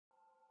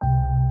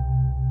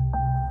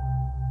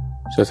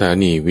สถา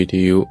นีวิท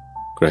ยุ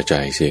กระจา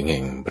ยเสียงแ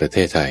ห่งประเท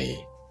ศไทย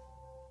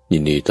ยิ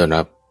นดีต้อน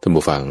รับท่าน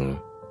ผู้ฟัง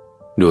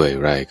ด้วย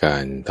รายกา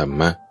รธรร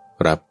ม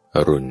รับอ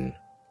รุณ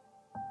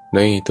ใน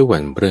ทุกวั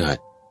นพฤหัส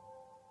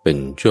เป็น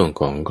ช่วง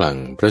ของคลัง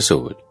พระ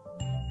สูตร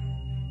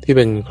ที่เ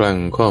ป็นคลัง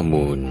ข้อ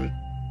มูล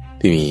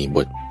ที่มีบ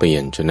ทเปลี่ย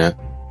นชนะ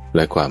แล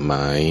ะความหม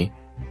าย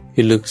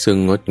ที่ลึกซึ้ง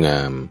งดงา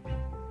ม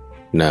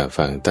น่า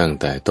ฟังตั้ง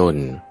แต่ต้น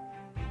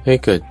ให้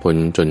เกิดผล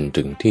จน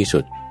ถึงที่สุ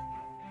ด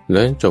แล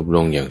ะจบล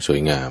งอย่างสว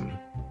ยงาม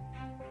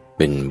เ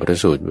ป็นพระ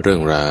สูตรเรื่อ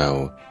งราว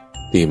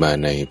ที่มา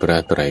ในพระ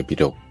ไตรปิ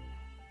ฎก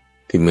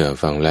ที่เมื่อ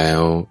ฟังแล้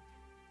ว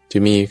จะ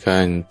มีกา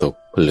รตก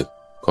ผลึก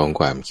ของ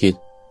ความคิด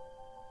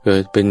เกิ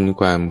ดเป็น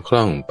ความค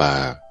ล่องป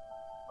าก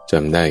จ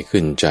ำได้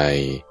ขึ้นใจ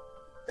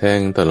แท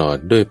งตลอด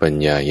ด้วยปัญ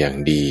ญาอย่าง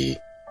ดี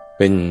เ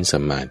ป็นสั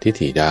มมาทิฏ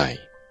ฐิได้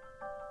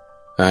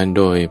อ่านโ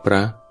ดยพร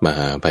ะมห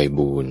าไพ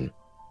บูลย์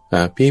อ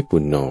าภิปุ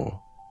ณโญ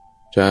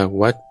จาก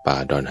วัดป่า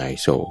ดอนไห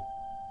โศก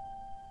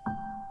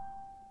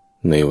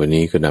ในวัน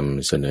นี้ก็น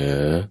ำเสนอ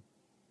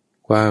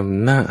ความ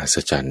น่าอัศ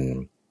จรรย์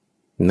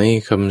ใน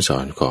คำสอ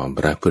นของพ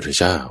ระพุทธ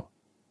เจ้า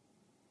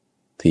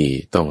ที่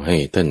ต้องให้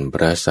ท่านพ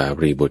ระสา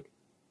รีบุตร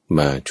ม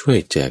าช่วย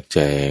แจกแจ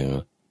ง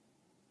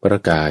ประ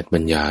กาศบร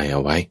รยายเอ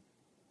าไว้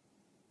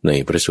ใน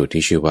พระสูตร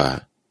ที่ชื่อว่า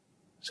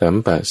สัม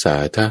ปัสสา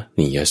ท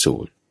นิยสู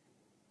ตร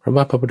เพราะ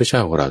ว่าพระพุทธเจ้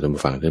าของเราท่าน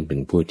ผู้ฟังท่านเป็น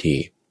ผู้ที่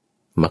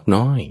มัก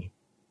น้อย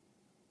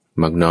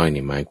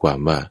นี่หมายความ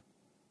ว่า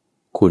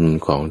คุณ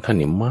ของท่าน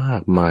นี่มา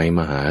กมาย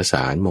มหาศ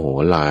าลโมโห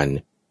ฬาร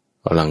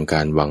อลังก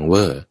ารวังเว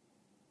อร์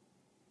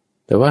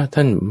แต่ว่า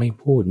ท่านไม่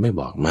พูดไม่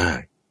บอกมาก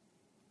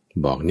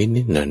บอก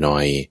นิดๆหน่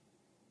อย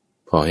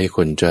ๆพอให้ค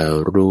นจะ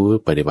รู้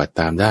ปฏิบัติ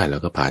ตามได้แล้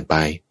วก็ผ่านไป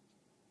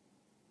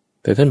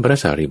แต่ท่านพระ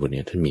สารีบุตรเ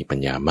นี่ยท่านมีปัญ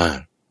ญามาก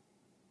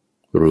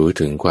รู้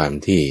ถึงความ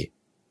ที่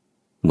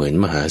เหมือน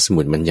มหาส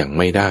มุทรมันยัง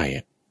ไม่ได้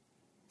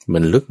มั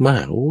นลึกมา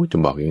กจะ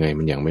บอกยังไง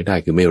มันยังไม่ได้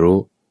คือไม่รู้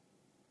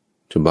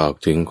จะบอก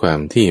ถึงความ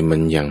ที่มั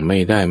นยังไม่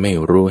ได้ไม่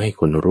รู้ให้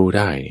คนรู้ไ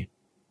ด้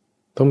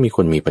ต้องมีค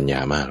นมีปัญญ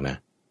ามากนะ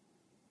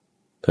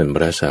ท่านพ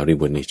ระสารี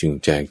บุตรนี่จึง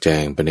แจกแจ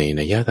งไปใน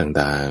นัยยะ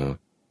ต่าง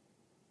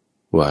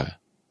ๆว่า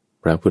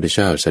พระพุทธเ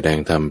จ้าแสดง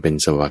ธรรมเป็น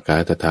สวากา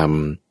ตธรรม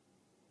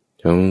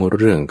ทั้งเ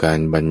รื่องการ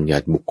บัญญั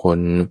ติบุคคล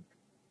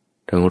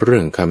ทั้งเรื่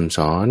องคำส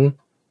อน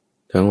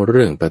ทั้งเ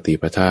รื่องปฏิ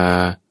ปทา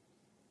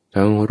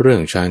ทั้งเรื่อ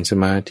งฌานส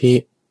มาธิ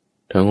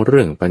ทั้งเ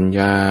รื่องปัญญ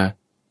า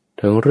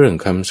ทั้งเรื่อง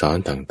คำสอน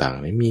ต่าง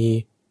ๆมี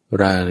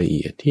รายละเ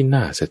อียดที่น่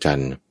าอัศจร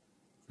รย์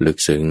ลึก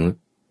ซึ้ง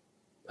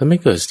ทำให้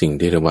เกิดสิ่ง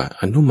ที่เรียกว่า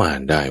อนุมา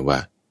นได้ว่า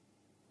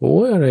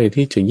อะไร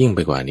ที่จะยิ่งไป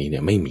กว่านี้เนี่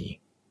ยไม่มี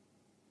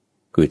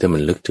คือถ้ามั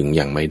นลึกถึงอ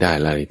ย่างไม่ได้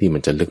อะไรที่มั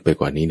นจะลึกไป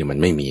กว่านี้เนี่ยมัน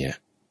ไม่มี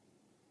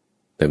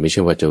แต่ไม่ใ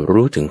ช่ว่าจะ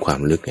รู้ถึงความ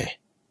ลึกไง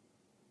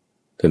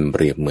ท่านเป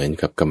รียบเหมือน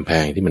กับกำแพ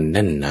งที่มันแ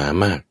น่นหนา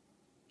มาก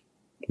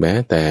แม้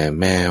แต่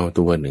แมว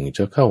ตัวหนึ่งจ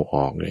ะเข้าอ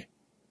อกเลย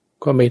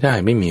ก็ไม่ได้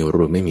ไม่มี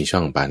รูไม่มีช่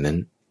องป่านนั้น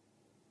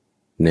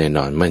แน่น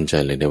อนมั่นใจ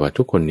เลยได้ว่า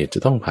ทุกคนเนี่ยจะ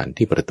ต้องผ่าน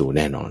ที่ประตูแ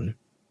น่นอน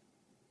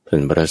ท่า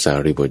นพระสา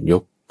รีบุตรย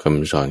กค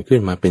ำสอนขึ้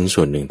นมาเป็น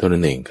ส่วนหนึ่งเท่านั้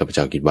นเองข้าพเ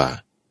จ้าคิดว่า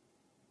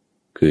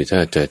คือถ้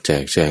าจะแจ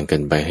กแจงกั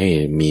นไปให้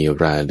มี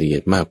รายละเอีย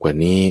ดมากกว่า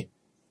นี้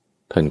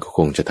ท่านก็ค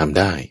งจะทำ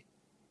ได้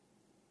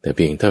แต่เ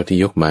พียงเท่าที่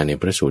ยกมาใน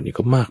พระสูตรนี้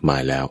ก็มากมา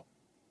ยแล้ว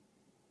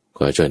ข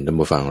อเชิญท่าน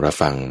ผู้ฟังรับ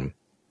ฟัง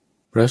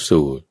พระ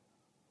สูตร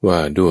ว่า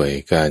ด้วย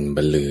การบ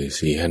รรลือ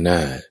สีหน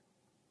าฏ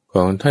ข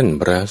องท่าน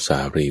พระสา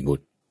รีบุ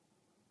ตร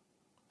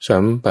สั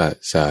มปัส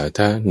สาท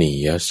นิ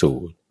ยสู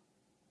ตร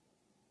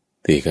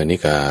ทีฆนิ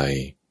กาย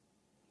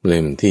เ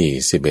ล่มที่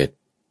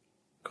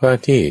11ข้อ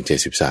ที่73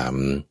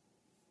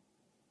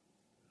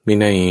มี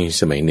ใน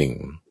สมัยหนึ่ง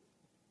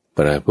พ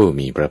ระผู้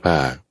มีพระภ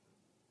าค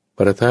ป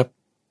ระทับ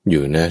อ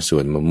ยู่ณส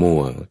วนมะม่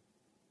วง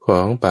ขอ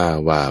งปา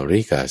วา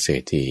ริกาเศร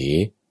ษฐี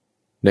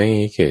ใน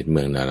เขตเ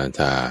มืองนาลัน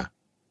ทา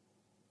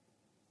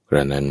กร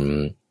ะนั้น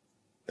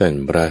ท่าน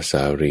พระส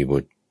ารีบุ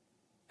ตร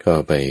ก็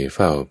ไปเ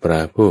ฝ้าพระ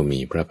ผู้มี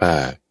พระภา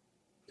ค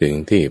ถึง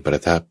ที่ปร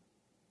ะทับ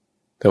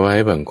ถวาย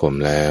บังคม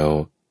แล้ว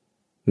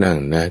นั่ง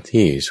หน้า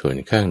ที่ส่วน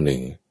ข้างหนึ่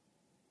ง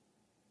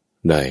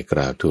ได้กร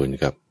าบทูล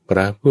กับพร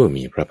ะผู้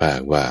มีพระภา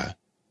คว่า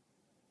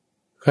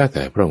ข้าแ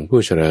ต่พระองค์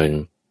ผู้เจริญ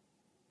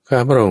ข้า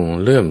พระองค์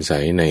เลื่อมใส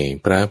ใน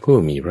พระผู้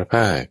มีพระภ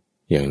าค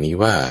อย่างนี้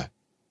ว่า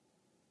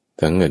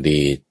ทั้งอ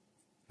ดีต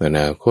อน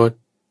าคต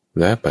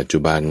และปัจจุ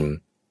บัน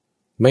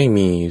ไม่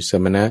มีส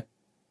มณะ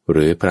ห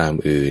รือพราหม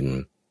ณ์อื่น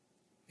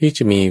ที่จ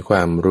ะมีคว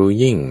ามรู้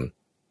ยิ่ง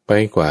ไป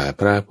กว่า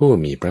พระผู้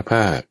มีพระภ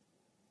าค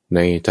ใน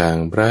ทาง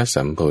พระ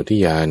สัมโพธิ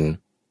ญาณ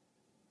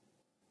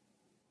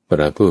พ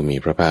ระผู้มี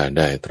พระภาคไ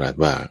ด้ตรัส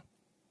ว่า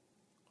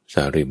ส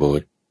ารีบุ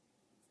ตร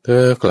เธ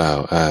อกล่าว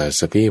อาส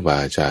พิวา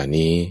จา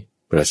นี้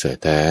ประเสริฐ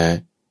แท้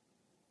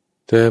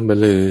เธอบรร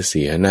ลือเ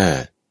สียหน้า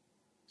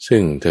ซึ่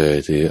งเธอ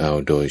ถือเอา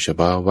โดยเฉ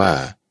พาะว่า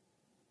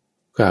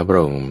ข้าพระ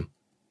องค์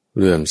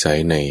เลื่อมใส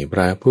ในพ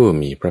ระผู้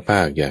มีพระภ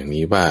าคอย่าง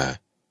นี้ว่า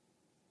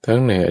ทั้ง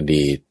ในอ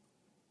ดีต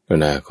อ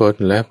นาคต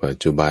และปัจ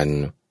จุบัน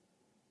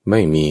ไ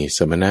ม่มีส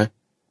มณะ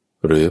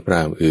หรือพร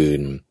าหมณ์อื่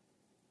น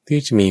ที่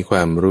จะมีคว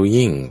ามรู้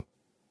ยิ่ง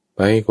ไ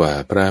ปกว่า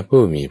พระ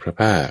ผู้มีพระ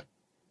ภาค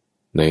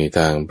ในท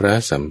างพระ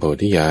สัมโพ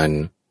ธิญาณ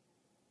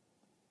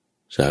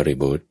สารี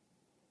บุตร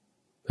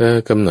เธอ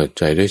กำหนด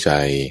ใจด้วยใจ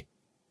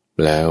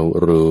แล้ว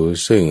รู้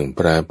ซึ่งพ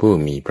ระผู้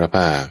มีพระภ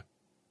าค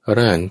อร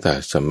หันต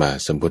สัมมา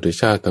สัมพุทธ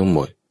เจ้าทั้งหม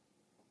ด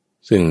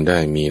ซึ่งได้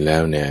มีแล้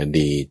วในอ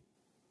ดีต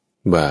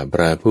ว่าพ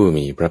ระผู้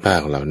มีพระภา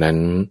คเหล่านั้น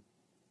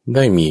ไ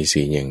ด้มี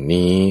ศีลอย่าง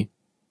นี้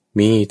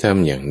มีธรรม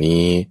อย่าง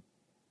นี้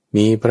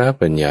มีพระ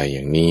ปัญญาอ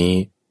ย่างนี้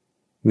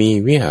มี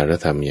วิหาร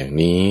ธรรมอย่าง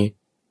นี้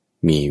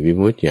มีวิ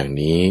มุตติอย่าง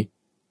นี้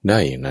ได้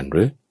อย่างนั้นห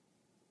รือ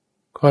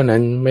ข้อนั้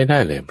นไม่ได้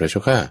เลยพระเจ้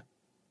าข้า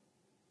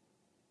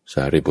ส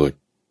ารีบุตร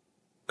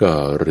ก็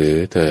หรือ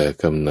เธอ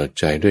กำหนด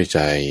ใจด้วยใจ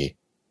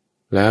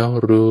แล้ว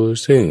รู้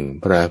ซึ่ง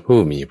พระผู้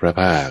มีพระ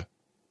ภาค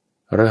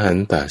อรหัน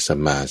ตสัม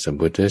มาสัม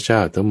พุทธเจ้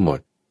าทั้งหมด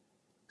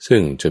ซึ่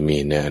งจะมี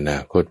ในอนา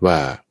คตว่า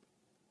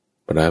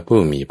พระผู้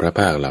มีพระภ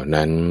าคเหล่า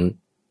นั้น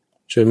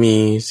จะมี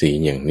ศีล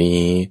อย่าง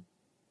นี้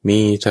มี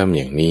ธรรมอ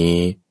ย่างนี้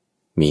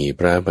มี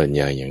พระปัญ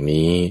ญาอย่าง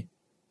นี้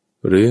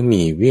หรือ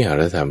มีวิหา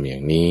รธรรมอย่า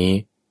งนี้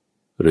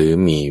หรือ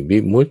มีวิ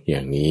มุตติอย่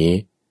างนี้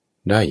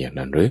ได้อย่าง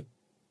นั้นหรือ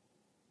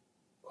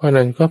เพราะ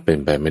นั้นก็เป็น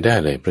ไปไม่ได้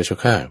เลยพระเจ้า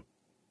ข้า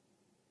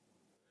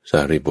สา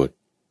รีบุตร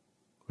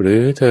หรื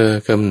อเธอ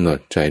กำหนด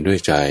ใจด้วย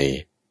ใจ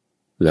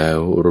แล้ว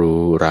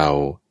รู้เรา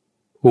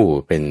ผู้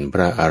เป็นพ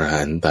ระอร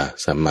หันต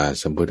สัมมา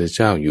สัมพุทธเ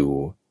จ้าอยู่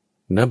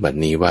ณบัด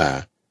นี้ว่า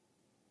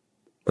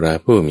พระ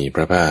ผู้มีพ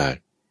ระภาค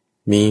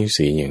มี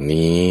ศีลอย่าง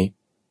นี้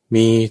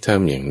มีธรร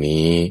มอย่าง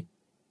นี้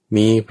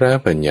มีพระ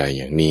ปัญญาอ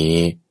ย่างนี้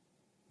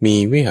มี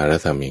วิหาร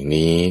ธรรมอย่าง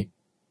นี้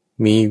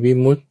มีวิ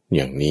มุตติอ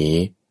ย่างนี้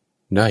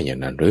ได้อย่าง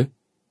นั้นหรือ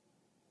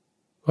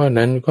เพราะ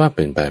นั้นก็เ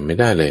ป็นไปไม่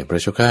ได้เลยพร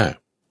ะเจ้าข้า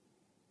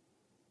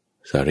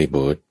สารี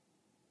บุตร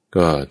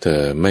ก็เธ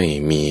อไม่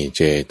มีเ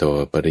จโต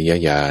ปริย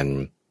ญาณ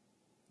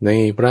ใน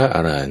พระอ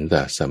รหันต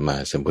สัมมา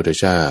สัมพุทธ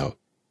เจ้า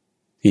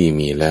ที่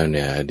มีแล้วใน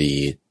อดี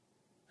ต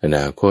อน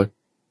าคต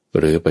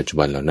หรือปัจจุ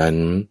บันเหล่านั้น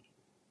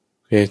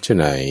เหตุไฉ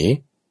น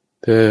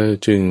เธอ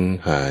จึง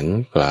หาร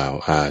กล่าว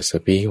อาส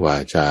พิวา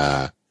จา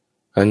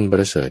อันป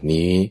ระเสริฐ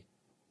นี้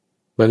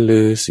บรร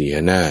ลือเสีย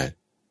นาถ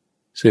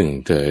ซึ่ง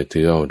เธอถื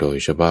อเอาโดย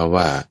เฉพาะ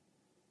ว่า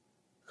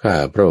ข้า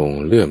พระอง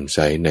ค์เลื่อมใส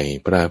ใน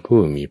พระผู้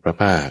มีพระ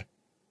ภาค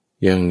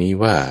อย่างนี้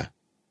ว่า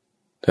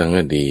ทั้ง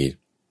อดีต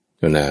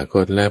อนาค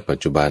ตและปัจ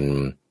จุบัน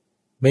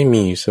ไม่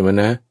มีสม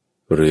ณะ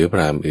หรือพ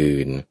ราหมณ์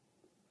อื่น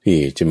ที่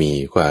จะมี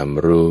ความ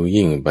รู้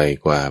ยิ่งไป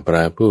กว่าพร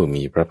ะผู้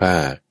มีพระภ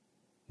าค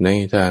ใน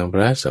ทางพ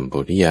ระสัมโพ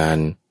ธิญาณ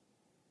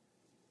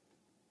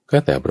ก็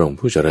แต่พระองค์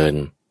ผู้เจริญ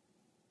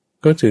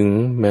ก็ถึง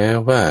แม้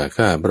ว่า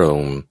ข้าพระอ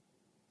งค์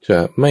จะ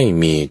ไม่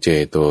มีเจ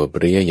โตป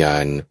ริยญา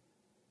ณ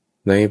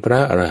ในพระ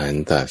อรหัน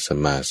ตสัม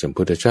มาสัม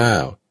พุทธเจ้า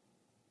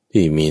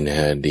ที่มีใน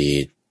อดี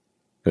ต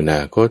อน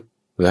าคต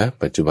และ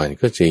ปัจจุบัน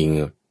ก็จริง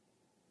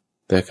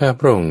แต่ข้า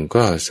พระองค์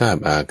ก็ทราบ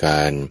อาก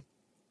าร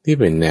ที่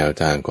เป็นแนว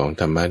ทางของ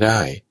ธรรมะได้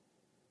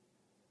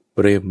เป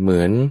รียบเหมื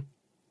อน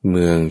เ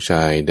มืองช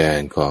ายแด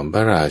นของพร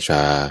ะราช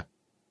า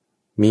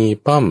มี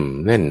ป้อม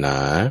แน่นหนา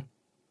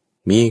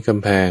มีก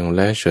ำแพงแ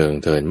ละเชิง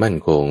เทินมั่น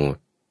คง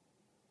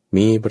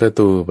มีประ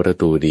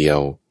ตูเดียว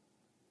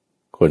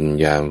คน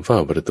ยามเฝ้า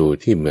ประตู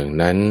ที่เมือง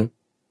นั้น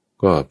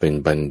ก็เป็น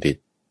บัณฑิต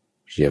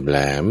เฉียบแหล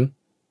ม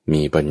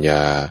มีปัญญ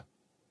า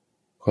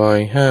คอย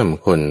ห้าม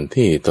คน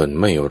ที่ตน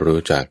ไม่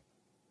รู้จัก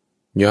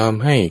ยอม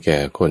ให้แก่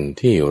คน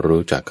ที่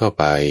รู้จักเข้า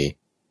ไป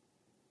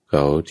เข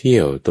าเที่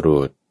ยวตร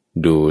วจ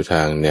ดูท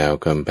างแนว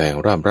กำแพง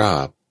รอ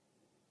บ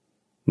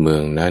ๆเมื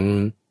องนั้น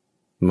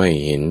ไม่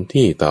เห็น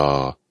ที่ต่อ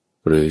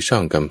หรือช่อ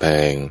งกำแพ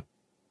ง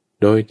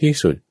โดยที่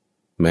สุด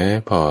แม้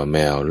พ่อแม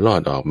วลอ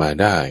ดออกมา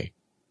ได้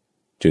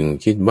จึง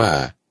คิดว่า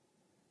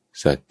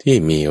สัตว์ที่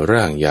มี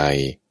ร่างใหญ่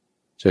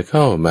จะเ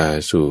ข้ามา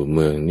สู่เ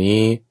มือง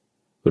นี้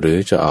หรือ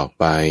จะออก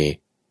ไป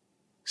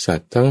สัต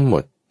ว์ทั้งหม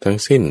ดทั้ง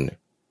สิ้น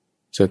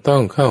จะต้อ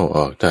งเข้าอ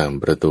อกทาง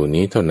ประตู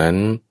นี้เท่านั้น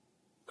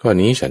ข้อ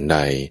นี้ฉันใด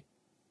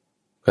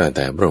ก็แ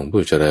ต่พระองค์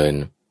ผู้เจริญ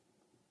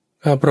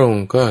ข้าพระอง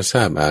ค์ก็ทร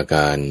าบอาก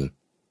าร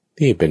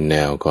ที่เป็นแน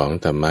วของ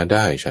ธรรมะไ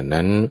ด้ฉะ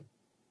นั้น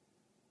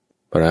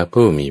พระ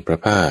ผู้มีพระ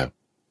ภาค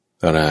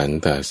อรหัน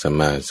ตสัม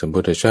มาสัมพุ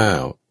ทธเจ้า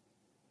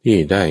ที่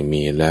ได้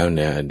มีแล้วใน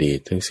อดีต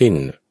ทั้งสิ้น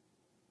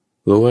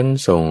ล้วน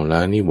ทรงล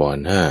ะนิวร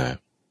ณ์ห้า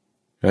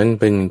นั้น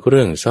เป็นเค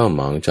รื่องเศร้าหม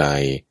องใจ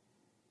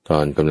ทอ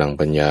นกำลัง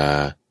ปัญญา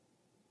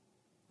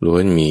ล้ว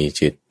นมี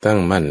จิตตั้ง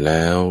มั่นแ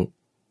ล้ว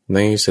ใน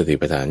สติ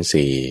ปัฏฐาน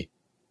สี่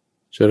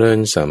เจริญ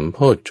สัมโพ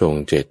ชฌง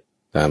ค์เจ็ด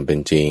ตามเป็น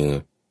จริง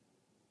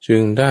จึ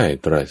งได้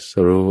ตรัส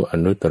รู้อ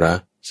นุตตร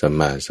สัม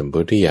มาสัมโพ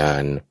ธิญา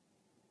ณ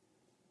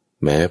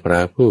แม้พร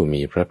ะผู้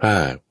มีพระภ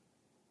าค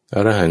อ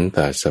รหันต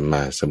สัมม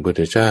าสัมพุท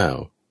ธเจ้า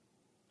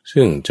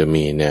ซึ่งจะ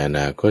มีในอ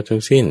นาคตทั้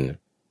งสิ้น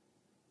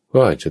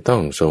ก็จะต้อ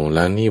งทรงล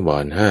ะนิว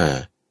รณ์ห้า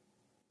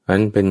อั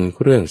นเป็นเค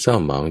รื่องเศร้า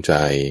หมองใจ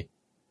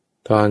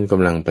ทอนก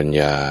ำลังปัญ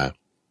ญา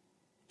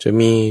จะ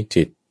มี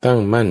จิตตั้ง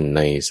มั่นใ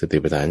นสติ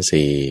ปัฏฐาน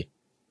สี่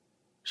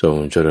ทรง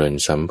เจริญ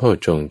สัมโพช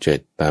ฌงค์เจ็ด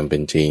ตามเป็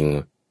นจริง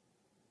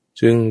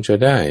จึงจะ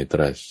ได้ต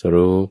รัส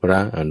รู้พระ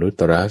อนุต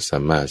ตรสั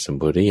มมาสัม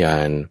พุทธญา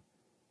ณ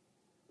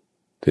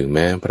ถึงแ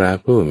ม้พระ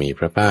ผู้มีพ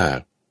ระภาค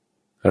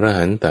อร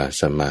หันต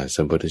สัมมา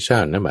สัมพุทธเจ้า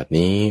ณบัด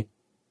นี้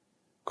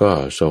ก็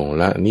ทรง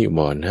ละนิว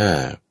รณ์ห้า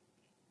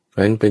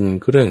อันเป็น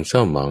เครื่องเศร้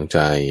าหมองใจ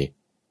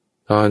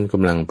ทอนก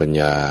ำลังปัญ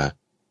ญา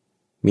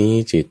มี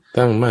จิต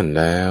ตั้งมั่น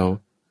แล้ว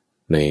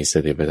ในส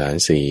ติปัฏฐาน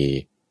สี่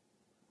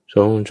ท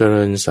รงเจ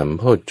ริญสัมโ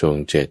พชฌง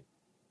ค์เจ็ด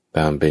ต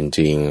ามเป็นจ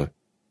ริง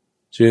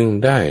จึง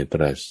ได้ต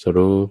รัส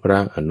รู้พระ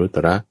อนุตต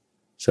ร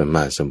สัมม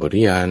าสัมโพ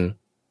ธิญาณ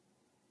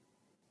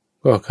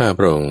ก็ข้าพ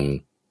ระองค์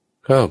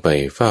เข้าไป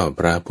เฝ้า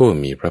พระผู้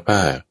มีพระภ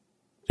าค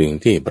ถึง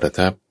ที่ประ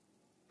ทับ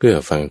เพื่อ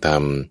ฟังธรร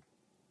ม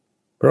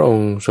พระอง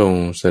ค์ทรง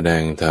แสด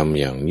งธรรม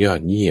อย่างยอ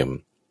ดเยี่ยม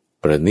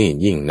ประณีต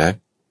ยิ่งนัก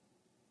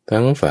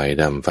ทั้งฝ่าย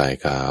ดำฝ่าย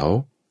ขาว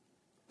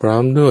พร้อ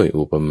มด้วย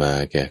อุปมา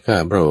แก่ข้า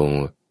พระอง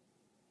ค์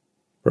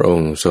พระอ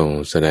งค์ทรง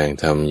แสดง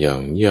ธรรมอย่า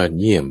งยอด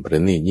เยี่ยมประ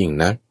ณีตยิ่ง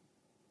นัก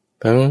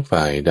ทั้ง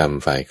ฝ่ายด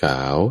ำฝ่ายขา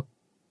ว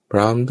พ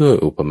ร้อมด้วย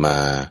อุปมา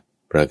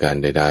ประการ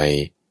ใด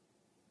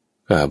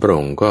ๆข้าพระอ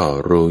งค์ก็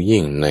รู้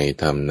ยิ่งใน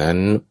ธรรมนั้น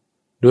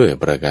ด้วย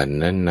ประการ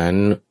นั้น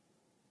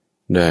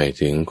ๆได้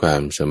ถึงควา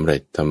มสำเร็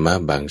จธรรมะ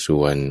บาง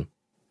ส่วน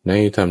ใน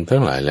ธรรมทั้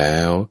งหลายแล้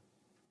ว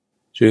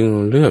จึง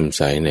เลื่อมใ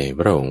สในพ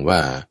ระองค์ว่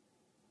า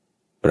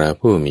พระ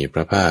ผู้มีพ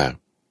ระภาค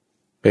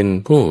เป็น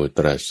ผู้ต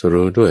รัส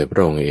รู้ด้วยพร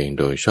ะองค์เอง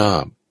โดยชอ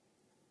บ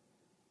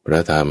พร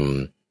ะธรรม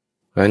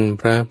อัน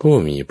พระผู้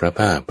มีพระ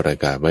ภาคประ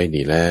กาศไว้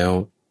ดีแล้ว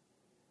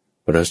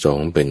ประสง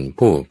ค์เป็น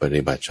ผู้ป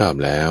ฏิบัติชอบ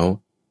แล้ว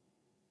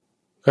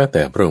ก็แ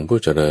ต่พระองค์ผู้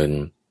เจริญ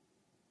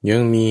ยั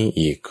งมี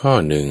อีกข้อ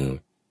หนึ่ง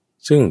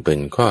ซึ่งเป็น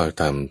ข้อ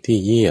ธรรมที่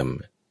เยี่ยม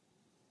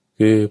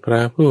คือพร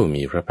ะผู้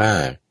มีพระภา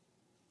ค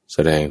แส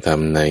ดงธรรม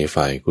ใน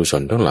ฝ่ายกุศ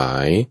ลทั้งหลา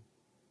ย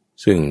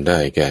ซึ่งได้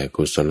แก่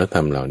กุศลธร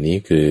รมเหล่านี้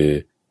คือ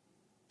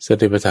ส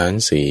ติปัฏฐาน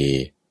สี่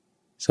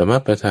สม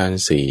ปัฏฐาน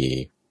สี่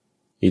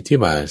อิทธิ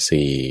บาท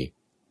สี่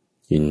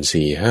อินท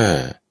รีย์ห้า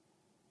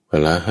พ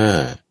ละห้า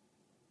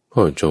โพ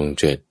ชฌงค์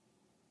เจ็ด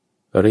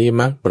อริย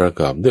มรรคประ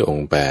กอบด้วยอง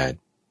ค์แปด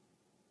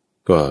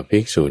ก็ภิ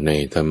กษุใน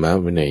ธรรม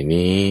วินัย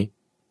นี้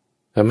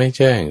ทำให้แ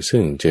จ้ง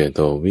ซึ่งเจโต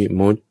วิ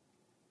มุตติ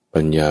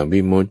ปัญญา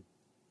วิมุตติ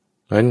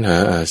อันหา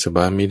อาสว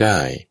ะไม่ได้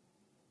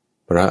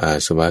เพราะอา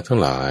สวะทั้ง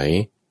หลาย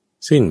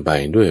สิ้นไป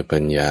ด้วยปั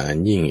ญญาอัน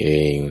ยิ่งเอ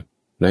ง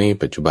ใน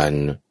ปัจจุบัน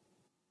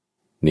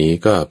นี้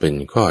ก็เป็น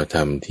ข้อธร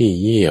รมที่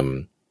เยี่ยม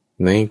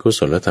ในกุศ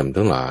ลธรรม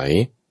ทั้งหลาย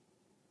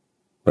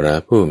พระ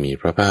ผู้มี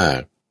พระภาค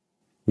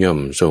ย่อม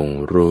ทรง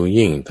รู้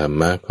ยิ่งธรร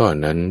มะข้อ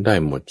นั้นได้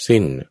หมด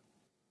สิ้น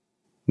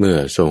เมื่อ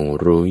ทรง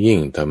รู้ยิ่ง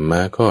ธรรม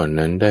ะข้อ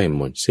นั้นได้ห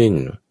มดสิ้น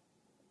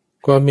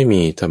ก็ไม่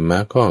มีธรรมะ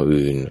ข้อ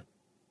อื่น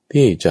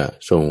ที่จะ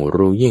ทรง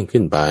รู้ยิ่ง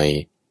ขึ้นไป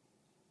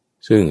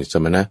ซึ่งส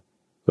มณะ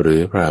หรือ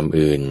พราหมณ์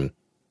อื่น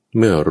เ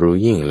มื่อรู้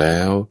ยิ่งแล้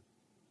ว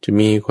จะ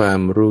มีความ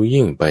รู้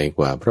ยิ่งไปก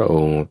ว่าพระอ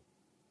งค์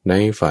ใน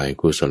ฝ่าย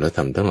กุศลธร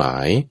รมทั้งหลา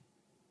ย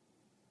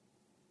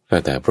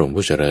แต่พระองค์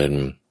ผู้เจริญ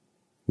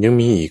ยัง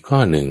มีอีกข้อ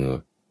หนึ่ง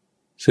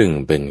ซึ่ง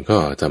เป็นข้อ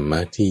ธรรมะ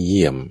ที่เ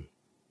ยี่ยม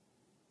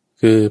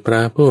คือพร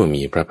ะผู้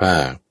มีพระภา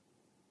ค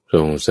ท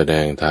รงแสด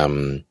งธรรม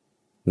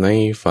ใน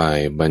ฝ่าย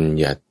บัญ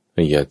ญัติอ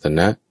ายตน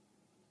ะ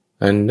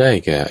อันได้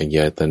แก่อาย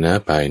ตนะ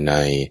ภายใน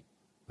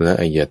และ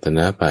อายตน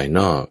ะภายน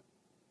อก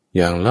อ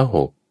ย่างละห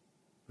ก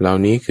เหล่า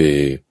นี้คือ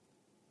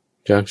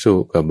จักษุ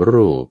กับ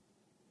รูป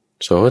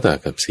โสต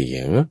กับเสีย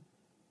ง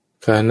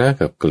ฆานะ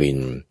กับกลิ่น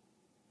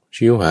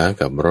ชิวหา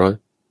กับรส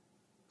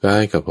กา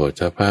ยกับโผฏ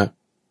ฐัพพะ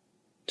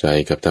ใจ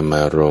กับธรรม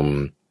ารม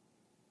ณ์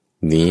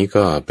นี้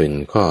ก็เป็น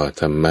ข้อ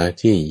ธรรมะ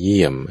ที่เ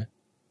ยี่ยม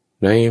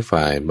ใน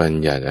ฝ่ายบัญ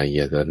ญัติอาย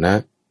ตนะ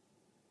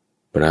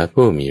พระ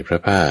ผู้มีพระ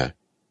ภาค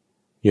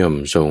ย่อม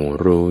ทรง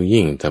รู้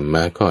ยิ่งธรรม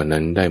ะข้อ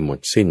นั้นได้หมด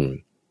สิ้น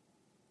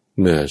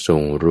เมื่อทร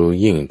งรู้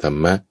ยิ่งธร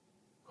รมะ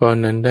ข้อ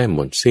นั้นได้หม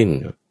ดสิ้น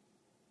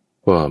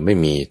ก็ไม่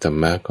มีธรร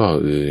มะข้อ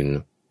อื่น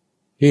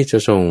ที่จะ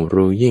ทรง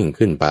รู้ยิ่ง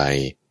ขึ้นไป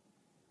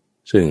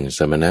ซึ่งส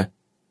มณะ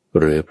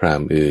หรือพราห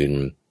มณ์อื่น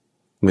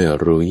เมื่อ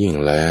รู้ยิ่ง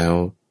แล้ว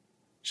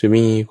จะ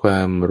มีคว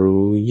าม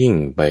รู้ยิ่ง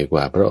ไปก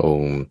ว่าพระอ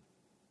งค์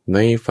ใน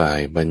ฝ่าย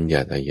บัญ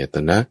ญัติอายต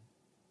นะ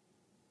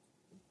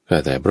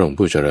แต่พระองค์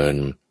ผู้เจริญ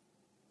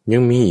ยั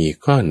งมีอีก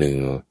ข้อหนึ่ง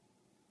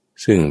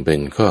ซึ่งเป็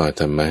นข้อ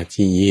ธรรมะ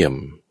ที่เยี่ยม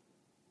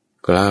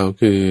กล่าว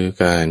คือ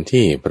การ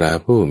ที่พระ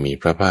ผู้มี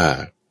พระภาค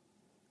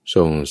ท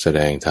รงแสด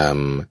งธรรม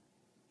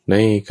ใน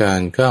กา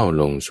รก้าว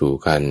ลงสู่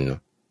คัน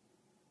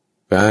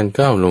การ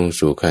ก้าวลง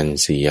สู่คัน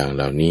สี่อย่างเ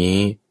หล่านี้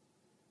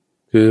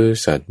คือ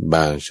สัตว์บ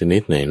างชนิ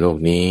ดในโลก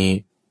นี้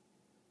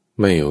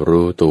ไม่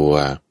รู้ตัว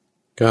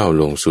ก้าว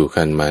ลงสู่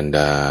คันมารด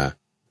า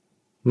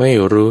ไม่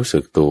รู้สึ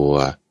กตัว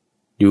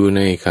อยู่ใ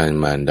นคัน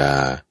มารดา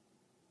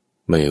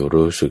ไม่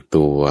รู้สึก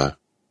ตัว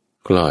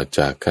คลอดจ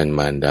ากคันม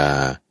ารดา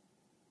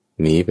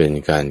นี้เป็น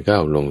การก้า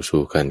วลง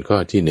สู่คันข้อ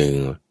ที่หนึ่ง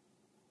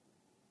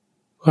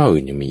ข้อ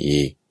อื่นยังมี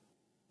อีก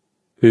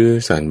คือ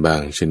สัตว์บา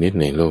งชนิด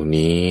ในโลก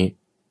นี้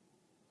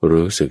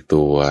รู้สึก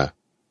ตัว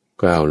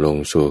ก้าวลง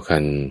สู่คั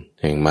น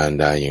แห่งมาร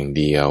ดาอย่าง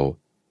เดียว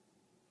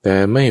แต่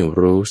ไม่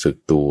รู้สึก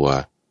ตัว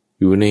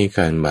อยู่ใน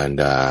คันมาร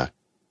ดา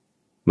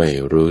ไม่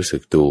รู้สึ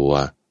กตัว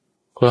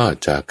คลอด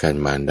จากคัน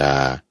มารดา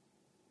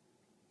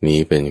นี้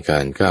เป็นกา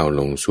รก้าวล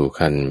งสู่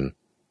คัน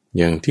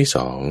อย่างที่ส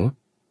อง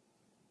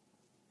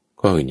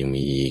ข้ออื่นยัง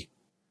มีอีก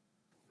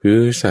คื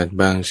อสัตว์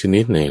บางชนิ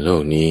ดในโล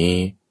กนี้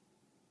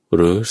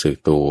รู้สึก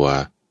ตัว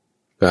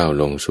ก้าว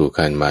ลงสู่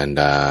คันมาร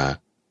ดา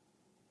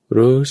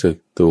รู้สึก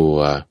ตัว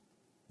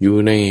อยู่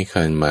ใน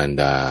คันมาร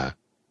ดา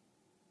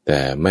แ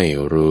ต่ไม่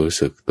รู้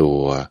สึกตั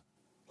ว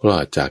คลอ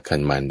ดจากคั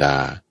นมารดา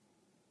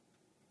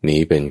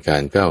นี้เป็นกา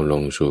รก้าวล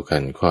งสู่คั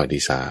นข้อ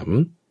ที่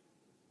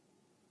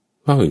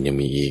3ข้ออื่นยัง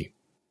มีอีก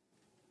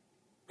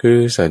คือ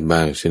สัตว์บ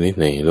างชนิด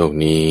ในโลก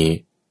นี้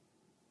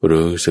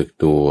รู้สึก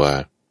ตัว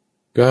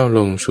ก้าวล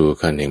งสู่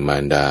คันแห่งมา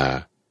รดา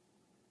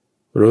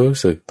รู้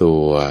สึกตั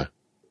ว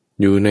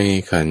อยู่ใน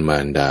คันมา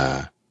รดา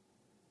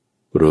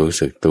รู้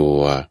สึกตัว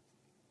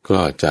คล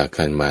อดจาก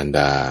คันมารด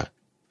า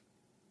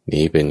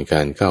นี้เป็นก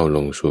ารก้าวล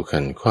งสู่คั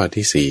นข้อ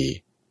ที่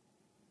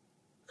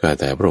4ข้า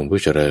แต่พระองค์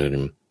ผู้เจริญ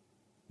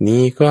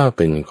นี้ก็เ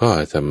ป็นข้อ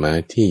ธรรมะ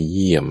ที่เ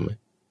ยี่ยม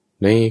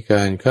ในก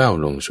ารก้าว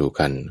ลงสู่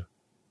คัน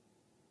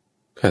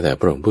ข้าแต่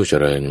พระองค์ผู้เจ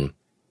ริญ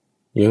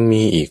ยัง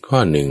มีอีกข้อ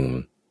หนึ่ง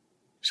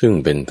ซึ่ง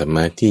เป็นธรรม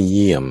ะที่เ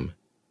ยี่ยม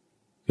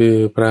คือ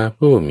พระ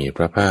ผู้มีพ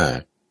ระภาค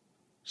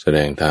แสด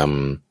งธรรม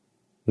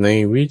ใน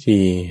วิ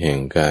ธีแห่ง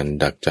การ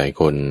ดักใจ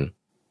คน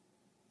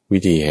วิ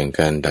ธีแห่ง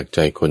การดักใจ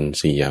คน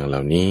4อย่างเหล่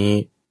านี้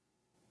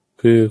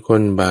คือค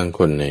นบางค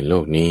นในโล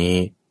กนี้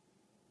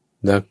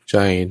ดักใจ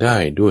ได้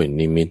ด้วย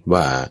นิมิต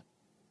ว่า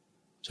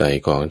ใจ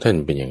ของท่าน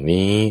เป็นอย่าง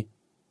นี้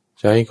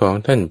ใจของ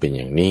ท่านเป็นอ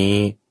ย่างนี้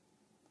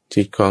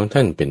จิตของท่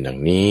านเป็นดัง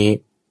นี้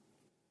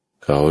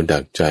เขาดั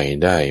กใจ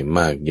ได้ม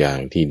ากอย่าง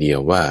ทีเดียว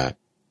ว่า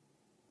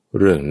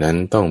เรื่องนั้น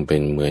ต้องเป็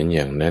นเหมือนอ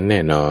ย่างนั้นแ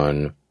น่นอน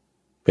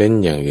เป็น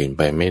อย่างอื่นไ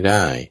ปไม่ไ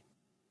ด้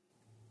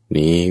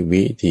นี้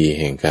วิธีแ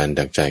ห่งการ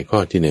ดักใจข้อ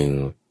ที่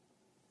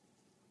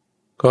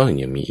1ก็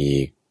ยังมีอี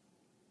ก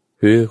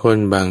คือคน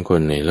บางค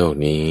นในโลก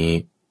นี้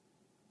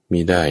มิ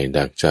ได้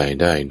ดักใจ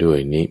ได้ด้วย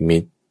นิมิ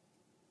ต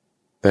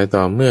แต่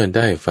ต่อเมื่อไ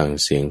ด้ฟัง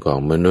เสียงของ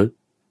มนุษย์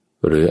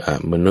หรืออ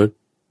มนุษย์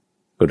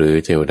หรือ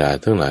เทวดา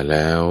ทั้งหลายแ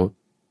ล้ว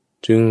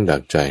จึงดั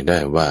กใจได้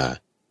ว่า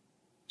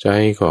ใจ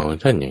ของ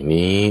ท่านอย่าง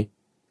นี้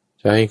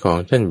ใจของ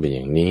ท่านเป็นอ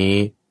ย่างนี้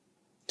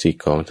จิต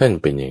ของท่าน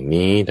เป็นอย่าง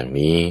นี้ดัง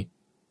นี้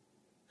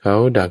เขา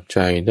ดักใจ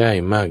ได้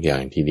มากอย่า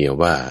งทีเดียว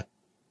ว่า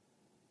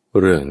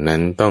เรื่องนั้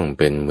นต้องเ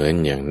ป็นเหมือน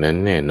อย่างนั้น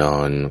แน่นอ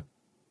น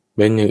เ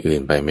ป็นอย่างอื่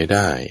นไปไม่ไ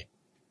ด้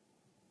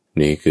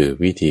นี่คือ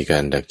วิธีกา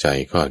รดักใจ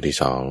ข้อที่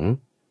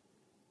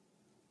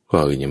2ข้อ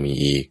อื่นยังมี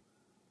อีก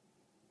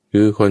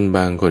คือคนบ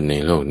างคนใน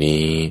โลก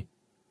นี้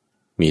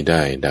มิไ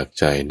ด้ดัก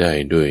ใจได้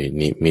ด้วย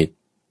นิมิต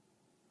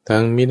ทั้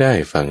งมิได้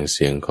ฟังเ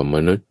สียงของม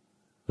นุษย์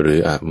หรือ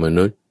อม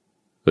นุษย์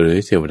หรือ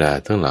เทวดา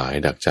ทั้งหลาย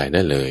ดักใจไ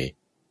ด้เลย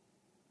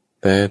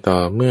แต่ต่อ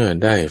เมื่อ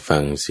ได้ฟั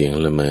งเสียง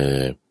ละเมอ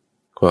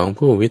ของ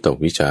ผู้วิตก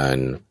วิจาร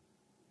ณ์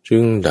จึ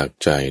งดัก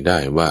ใจได้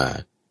ว่า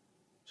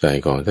ใจ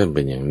ของท่านเ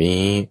ป็นอย่าง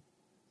นี้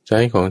ใจ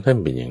ของท่าน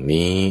เป็นอย่าง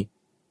นี้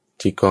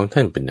จิตของท่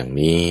านเป็นอย่าง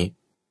นี้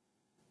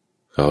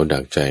เขาดั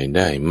กใจไ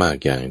ด้มาก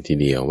อย่างที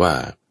เดียวว่า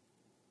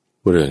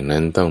เรื่อง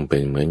นั้นต้องเป็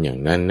นเหมือนอย่าง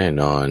นั้นแน่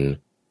นอน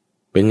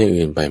เป็นอย่าง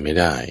อื่นไปไม่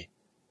ได้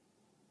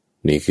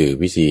นี่คือ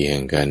วิธีแห่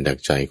งการดัก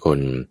ใจคน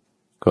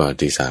ข้อ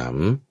ที่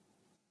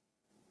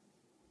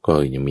3ก็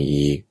ยังมี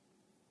อีก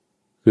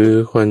คือ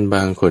คนบ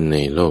างคนใน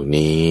โลก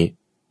นี้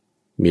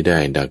มิได้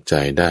ดักใจ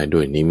ได้ด้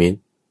วยนิมิต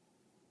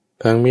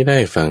ทั้งมิได้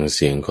ฟังเ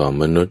สียงของ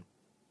มนุษย์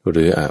ห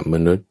รืออม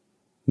นุษย์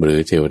หรือ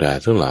เทวดา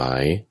ทั้งหลา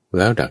ยแ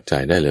ล้วดักใจ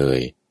ได้เลย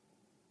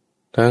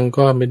ทั้ง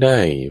ก็ไม่ได้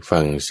ฟั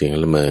งเสียง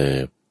ละเมอ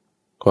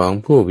ของ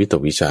ผู้วิต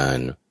กวิจาร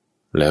ณ์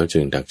แล้วจึ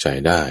งดักใจ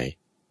ได้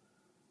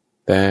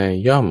แต่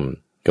ย่อม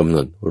กำหน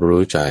ด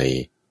รู้ใจ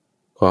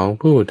ของ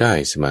ผู้ได้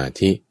สมา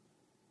ธิ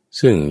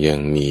ซึ่งยัง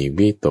มี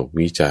วิตก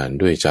วิจารณ์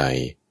ด้วยใจ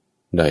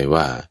ได้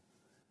ว่า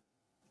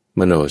ม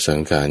โนสั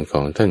งขารข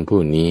องท่าน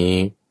ผู้นี้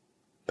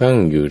ตั้ง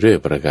อยู่ด้วย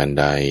ประการ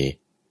ใด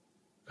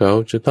เขา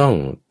จะต้อง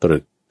ตรึ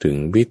กถึง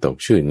วิตก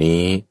ชื่อ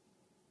นี้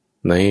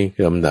ใน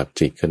ลำดับ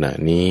จิตขณะ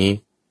นี้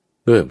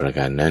ด้วยประก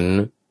ารนั้น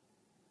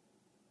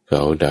เข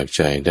าดักใ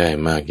จได้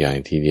มากอย่าง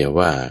ทีเดียว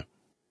ว่า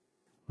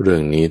เรื่อ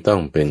งนี้ต้อ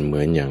งเป็นเหมื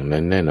อนอย่าง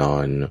นั้นแน่นอ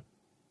น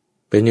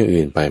เป็นอย่าง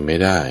อื่นไปไม่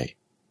ได้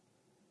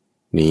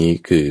นี้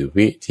คือ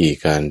วิธี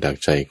การดัก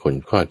ใจคน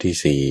ข้อ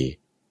ที่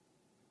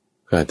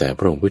4ข้าแต่พ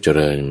ระองค์ผู้เจ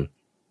ริญ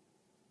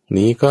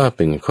นี้ก็เ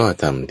ป็นข้อ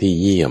ธรรมที่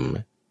เยี่ยม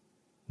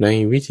ใน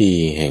วิธี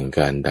แห่งก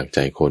ารดักใจ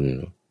คน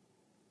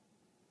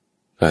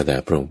ข้าแต่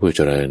พระองค์ผู้เจ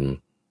ริญ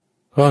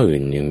ข้ออื่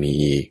นยังมี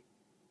อีก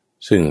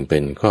ซึ่งเป็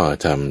นข้อ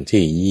ธรรม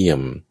ที่เยี่ย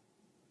ม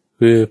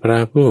คือพระ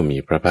ผู้มี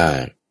พระภา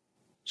ค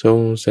ทรง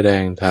แสด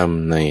งธรรม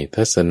ใน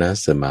ทัศน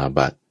สมา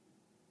บัติ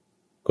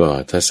ก็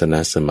ทัศน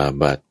สมา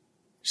บัติ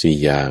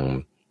4อย่าง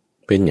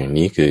เป็นอย่าง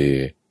นี้คือ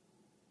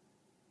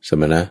ส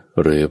มณะ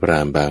หรือพรา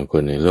หมณ์บางค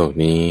นในโลก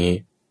นี้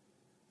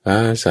อ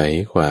าศัย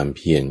ความเ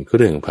พียรเค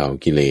รื่องเผา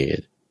กิเลส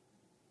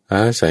อ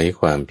าศัย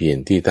ความเพียร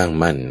ที่ตั้ง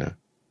มั่น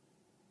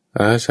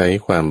อาศัย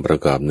ความประ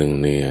กอบเ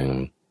นือง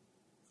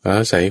ๆอา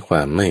ศัยคว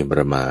ามไม่ป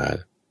ระมาท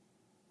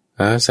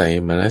อาศัย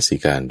มนสิ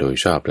การโดย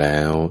ชอบแล้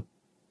ว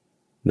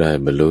ได้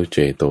บรรลุเจ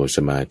โตส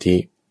มาธิ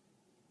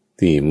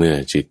ที่เมื่อ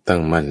จิตตั้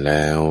งมั่นแ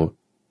ล้ว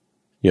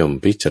ย่อม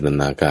พิจาร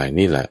ณากาย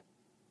นี่แหละ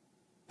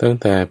ตั้ง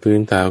แต่พื้น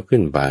เท้าขึ้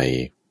นไป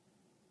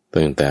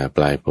ตั้งแต่ป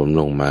ลายผม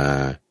ลงมา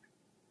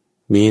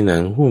มีหนั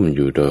งหุ้มอ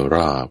ยู่โดยร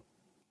อบ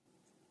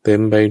เต็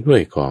มไปด้ว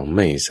ยของไ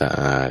ม่สะ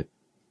อาด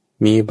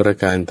มีประ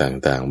การ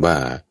ต่างๆว่า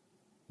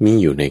มี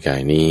อยู่ในกา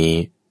ยนี้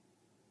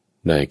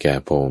ได้แก่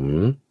ผม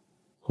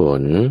ข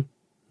น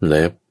เ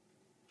ล็บ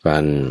ฟั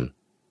น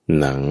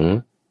หนัง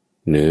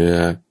เนื้อ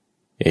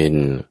เอ็น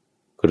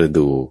กระ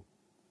ดูก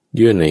เ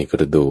ยื่อในก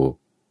ระดูก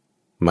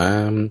ม้า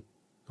ม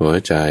หัว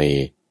ใจ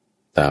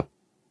ตับ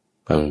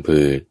พัง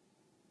ผืด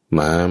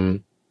ม้าม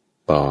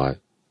ปอด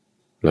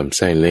ลำไ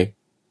ส้เล็ก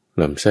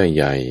ลำไส้ใ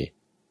หญ่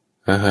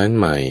อาหาร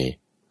ใหม่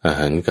อา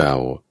หารเก่า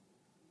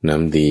น้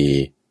ำดี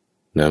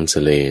น้ำเส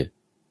ลด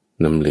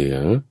น้ำเหลือ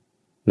ง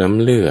น้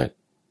ำเลือด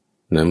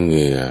น้ำเห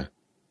งื่อ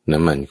น้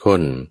ำมันข้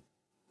น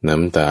น้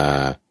ำตา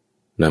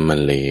น้ำมั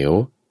นเหลว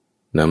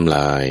น้ำล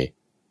าย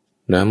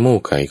น้ำมู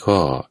กไขข้อ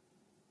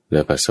แล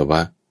ะปัสสาว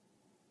ะ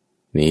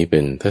นี้เป็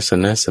นทัศ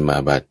นสมา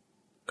บัติ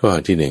ข้อ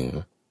ที่หนึ่ง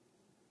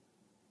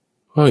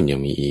ข้อยัง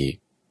มีอีก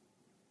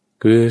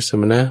คือส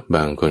มณะบ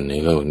างคนใน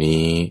โลก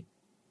นี้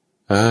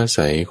อา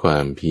ศัยควา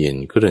มเพียร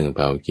เครื่องเผ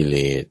ากิเล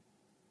ส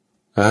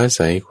อา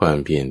ศัยความ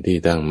เพียรที่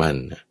ตั้งมั่น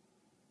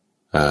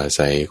อา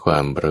ศัยควา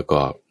มประก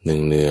อบเ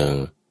นือง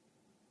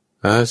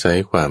ๆอาศัย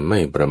ความไม่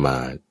ประม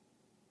าท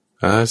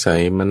อาศั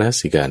ยมน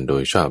สิการโด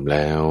ยชอบแ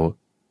ล้ว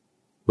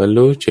บรร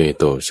ลุเจ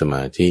โตสม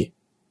าธิ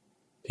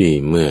ที่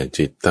เมื่อ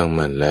จิตตั้ง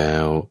มั่นแล้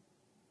ว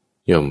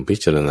ย่อมพิ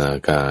จารณา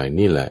กาย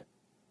นี่แหละ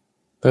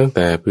ตั้งแ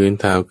ต่พื้น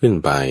เท้าขึ้น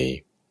ไป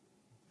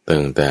ตั้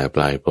งแต่ป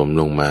ลายผม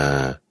ลงมา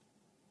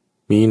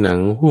มีหนัง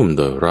หุ้มโ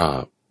ดยรอ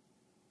บ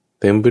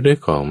เต็มไปด้วย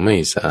ของไม่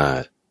สะอา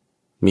ด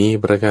มี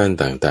ประการ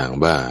ต่าง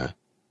ๆว่า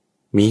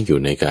มีอยู่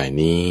ในกาย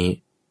นี้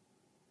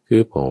คื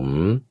อผม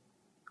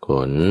ข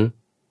น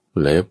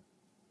เล็บ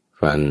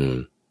ฟัน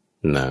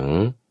หนัง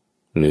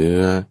เนื้อ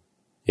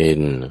เอ็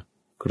น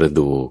กระ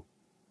ดูก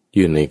เ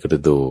ยื่อในกร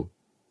ะดูก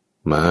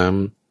ม้าม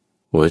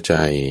หัวใจ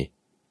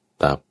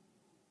ตับ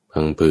พั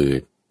งผื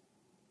ด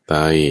ไต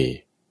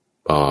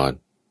ปอด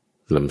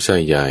ลำไส้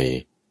ใหญ่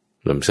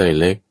ลำไส้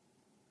เล็ก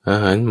อา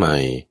หารใหม่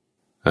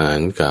อาหา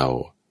รเก่า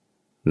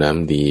น้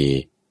ำดี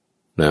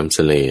น้ำเส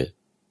ลด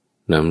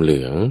น้ำเหลื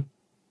อง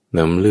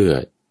น้ำเลือ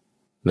ด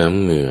น้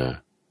ำเหงื่อ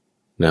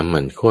น้ำ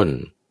มันข้น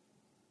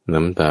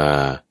น้ำตา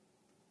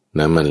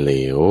น้ำมันเหล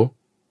ว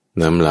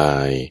น้ำลา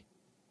ย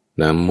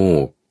น้ำมู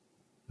ก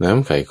น้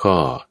ำไขข้อ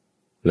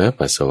และ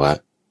ปัสสาวะ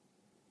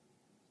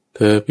เธ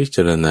อพิจ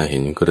ารณาเห็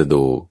นกระ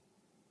ดูก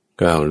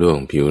ก้าวล่วง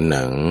ผิวห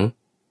นัง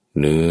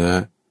เนื้อ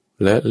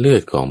และเลือ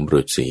ดของบุ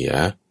รุษเสีย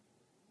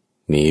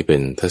นี้เป็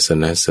นทัศ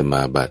นสม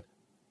าบัติ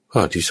ข้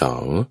อที่สอ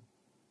ง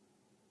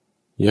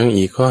ยัง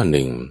อีกข้อห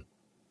นึ่ง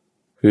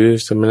คือ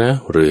สมณะ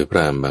หรือพร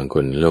าหมณ์บางค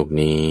นในโลก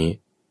นี้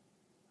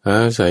อ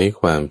าศัย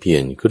ความเพีย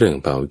รเครื่อง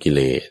เผากิเ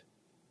ลส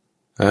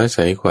อา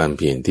ศัยความเ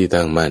พียรที่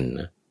ตั้งมั่น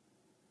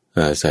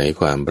อาศัย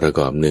ความประก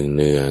อบเ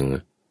นือง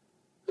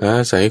ๆอา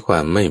ศัยควา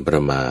มไม่ปร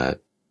ะมาท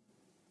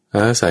อ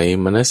าศัย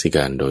มนสิก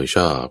ารโดยช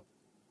อบ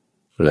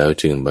แล้ว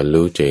จึงบรร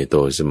ลุเจโต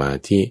สมา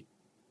ธิ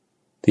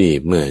ที่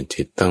เมื่อ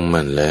จิตตั้ง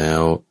มั่นแล้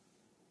ว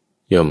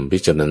ย่อมพิ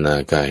จารณา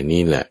กาย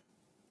นี้แหละ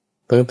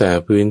ตั้งแต่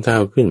พื้นเท้า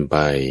ขึ้นไป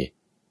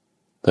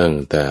ตั้ง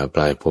แต่ป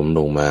ลายผมล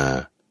งมา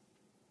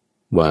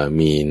ว่า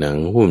มีหนัง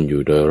หุ้มอ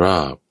ยู่โดยร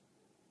อบ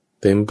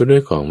เต็มไปด้ว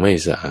ยของไม่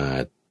สะอา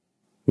ด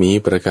มี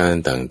ประการ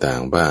ต่า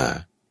งๆว่า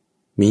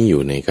มีอ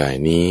ยู่ในกาย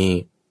นี้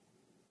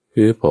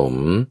คือผม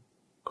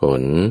ข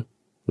น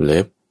เ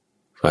ล็บ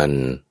ฟัน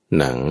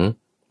หนัง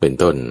เป็น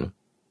ต้น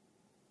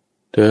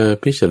เธอ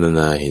พิจารณ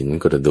าเห็น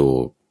กระดู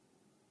ก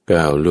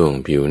ก้าวล่วง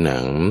ผิวหนั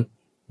ง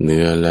เ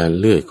นื้อและ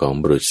เลือดของ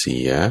บุรุษเสี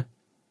ย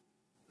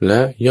แล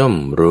ะย่อม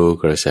รู้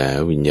กระแส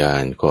วิญญา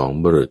ณของ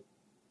บุรุษ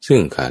ซึ่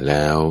งขาดแ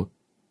ล้ว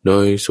โด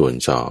ยส่วน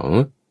สอง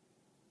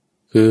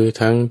คือ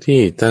ทั้ง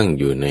ที่ตั้ง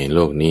อยู่ในโล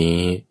กนี้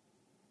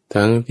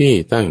ทั้งที่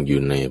ตั้งอ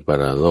ยู่ในป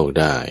รโลก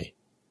ได้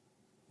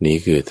นี้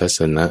คือทัศ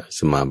นส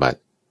มาบั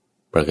ติ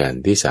ประการ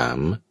ที่สาม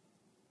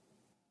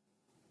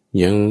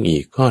ยังอี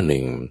กข้อห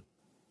นึ่ง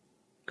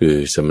คือ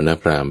สมณ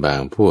พราหมณ์บา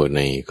งพวกใ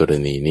นกร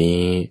ณี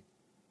นี้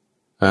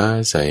อา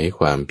ศัย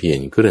ความเพียร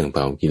เครื่องเผ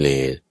ากิเล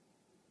ส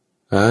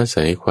อา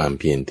ศัยความ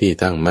เพียรที่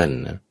ตั้งมั่น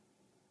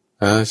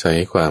อาศัย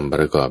ความป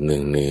ระกอบเ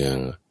นือง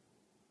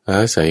ๆอ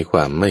าศัยคว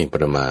ามไม่ป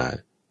ระมาท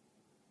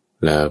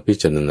แล้วพิ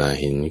จารณา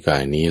เห็นกา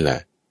ยนี้แหละ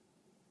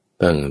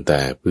ตั้งแต่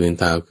พื้น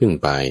เท้าขึ้น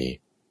ไป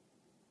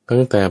ตั้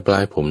งแต่ปลา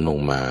ยผมลง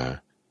มา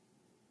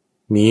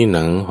มีห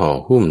นังห่อ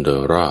หุ้มโด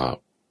ยรอบ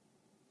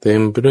เต็ม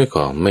ไปด้วยข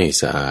องไม่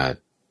สะอาด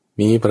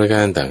มีประก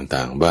าร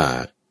ต่างๆว่า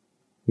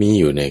มี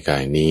อยู่ในกา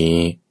ยนี้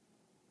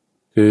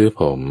คือ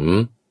ผม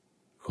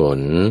ข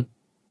น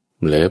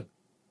เล็บ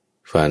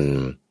ฟัน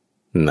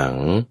หนัง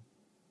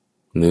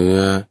เนื้อ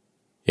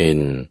เอ็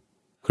น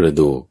กระ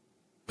ดูก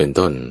เป็น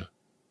ต้น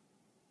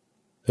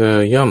เธอ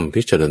ย่อม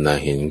พิจารณา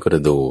เห็นกร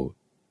ะดูก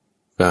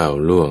ก้าว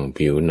ล่วง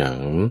ผิวหนัง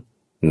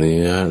เ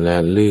นื้อและ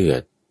เลือ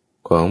ด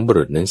ของบุ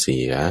รุษนั้นเสี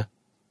ย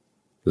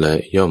และ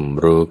ย่อม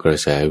รู้กระ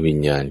แสวิญ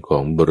ญาณขอ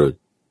งบุรุษ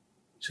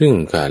ซึ่ง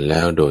ขาดแ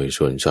ล้วโดย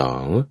ส่วนสอ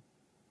ง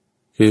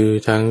คือ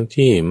ทั้ง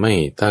ที่ไม่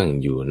ตั้ง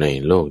อยู่ใน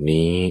โลก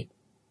นี้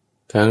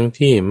ทั้ง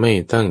ที่ไม่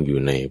ตั้งอยู่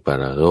ในป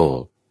รโลก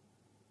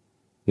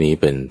นี้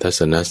เป็นทัศ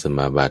นสม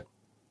าบัติ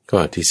ข้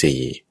อที่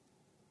สี่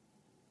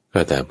ข้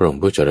าแต่พระอง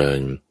ค์ผู้เจริ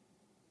ญ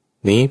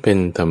นี้เป็น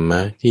ธรรม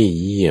ะที่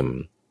เยี่ยม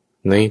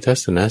ในทั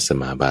ศนส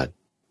มาบัติ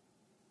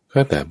ข้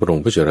าแต่พระอง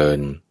ค์ผู้เจริญ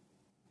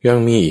ยัง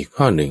มีอีก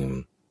ข้อหนึ่ง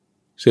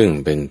ซึ่ง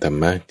เป็นธรร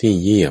มะที่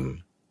เยี่ยม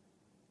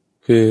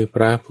คือพ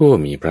ระผู้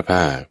มีพระภ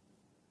าค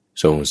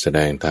ทรงแสด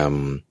งธรรม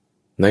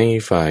ใน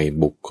ฝ่าย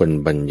บุคคล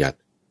บัญญัติ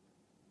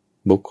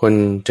บุคคล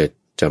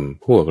7 จ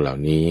ำพวกเหล่า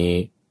นี้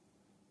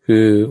คื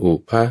ออุ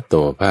ปาโต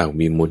ภาค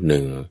วิมุตติห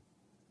นึ่ง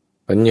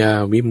ปัญญา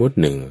วิมุตติ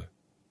หนึ่ง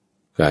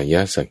กาย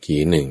สักขี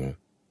หนึ่ง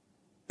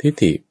ทิฏ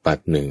ฐิปัต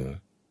หนึ่ง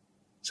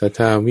สัทธ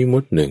าวิมุ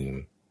ตติหนึ่ง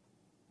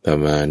ธร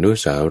รมานุ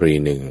สารี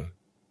หนึ่ง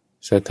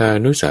สัทธา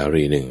นุสา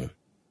รีหนึ่ง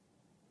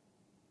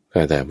ข้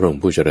าแต่พระอง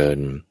ค์ผู้เจริญ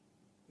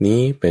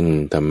นี้เป็น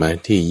ธรรมะ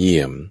ที่เยี่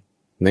ยม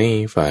ใน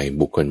ฝ่าย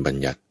บุคคลบัญ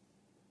ญัติ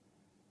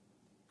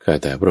ข้า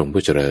แต่พระองค์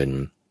ผู้เจริญ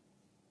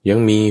ยัง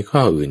มีข้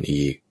ออื่น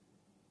อีก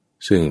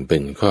ซึ่งเป็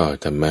นข้อ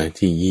ธรรมะ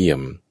ที่เยี่ย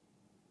ม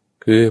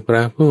คือพร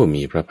ะผู้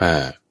มีพระภา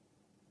ค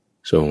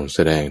ทรงแส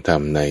ดงธรร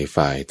มใน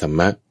ฝ่ายธรร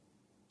มะ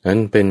อัน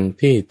เป็น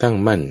ที่ตั้ง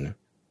มั่น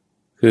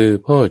คือ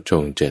โพชฌ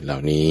งค์7เหล่า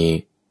นี้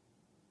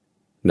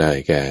ได้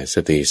แก่ส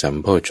ติสัม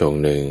โพชฌง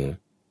ค์หนึ่ง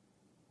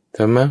ธ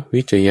รรม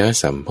วิจยะ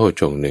สัมโพช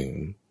ฌงค์หนึ่ง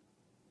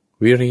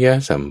วิริยะ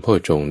สัมโพช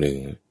ฌงค์หนึ่ง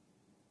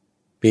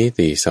ปี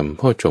ติสัมโ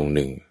พชฌงค์ห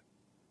นึ่ง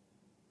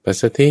ปัส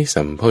สัทธิ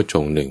สัมโพชฌ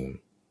งค์หนึ่ง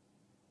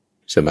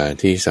สมา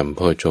ธิสัมโพ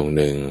ชฌงค์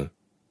หนึ่ง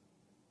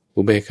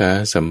อุเบกขา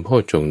สัมโพ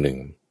ชฌงค์หนึ่ง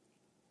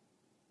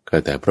ข้า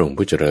แต่พระองค์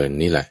ผู้เจริญ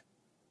นี่แหละ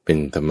เป็น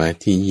ธรรมะ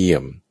ที่เยี่ย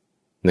ม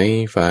ใน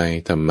ฝ่าย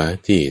ธรรมะ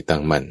ที่ตั้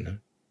งมั่น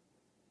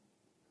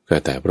ข้า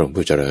แต่พระองค์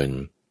ผู้เจริญ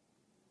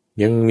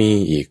ยังมี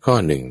อีกข้อ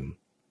หนึ่ง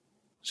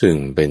ซึ่ง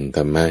เป็นธ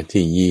รรมะ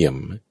ที่เยี่ยม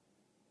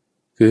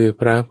คือ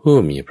พระผู้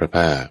มีพระภ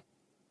าค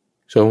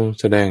ทรง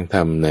แสดงธร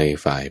รมใน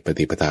ฝ่ายป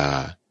ฏิปท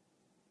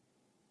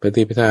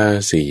า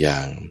สี่อย่า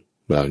ง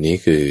เหล่านี้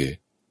คือ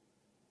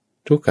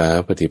ทุกขา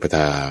ปฏิปท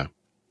า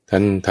ทั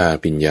นทา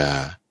ปิญญา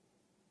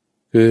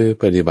คือ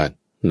ปฏิบัติ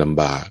ล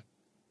ำบาก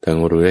ทั้ง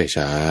รู้ได้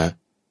ช้า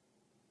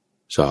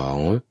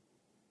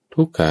 2.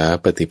 ทุกขา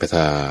ปฏิปท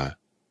า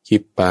คิ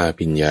ปปา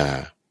ปิญญา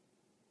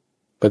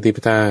ปฏิป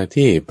ทา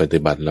ที่ปฏิ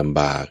บัติลำ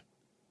บาก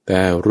แต่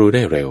รู้ไ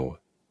ด้เร็ว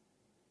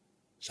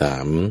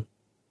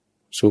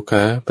 3. สุข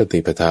าปฏิ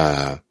ปทา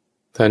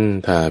ทัน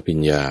ทาปิญ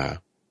ญา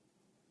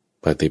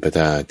ปฏิปท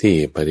าที่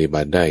ปฏิ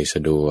บัติได้ส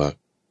ะดวก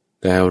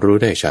แต่รู้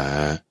ได้ช้า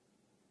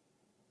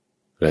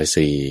และ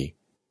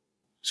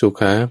 4. สุ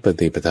ขาป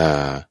ฏิปทา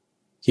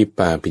คิปป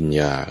าปิญ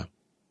ญา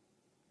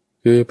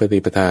คือปฏิ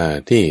ปทา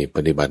ที่ป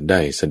ฏิบัติไ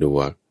ด้สะดว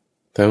ก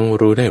ทั้ง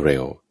รู้ได้เร็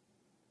ว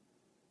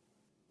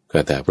ข้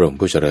าแต่พระองค์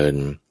ผู้เจริญ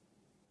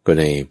ก็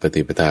ในป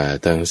ฏิปทา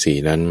ทั้งสี่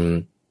นั้น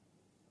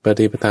ป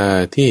ฏิปทา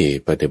ที่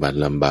ปฏิบัติ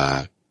ลำบา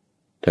ก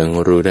ทั้ง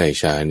รู้ได้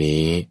ช้า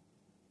นี้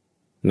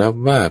นับ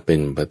ว่าเป็น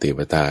ปฏิป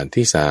ทา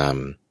ที่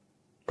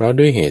3เพราะ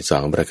ด้วยเหตุ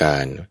2ประกา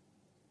ร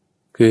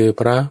คือ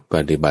พระป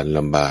ฏิบัติล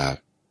ำบาก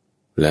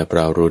และเพร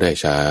าะรู้ได้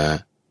ช้า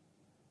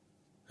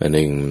อันห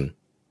นึ่ง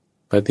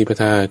ปฏิป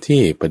ทา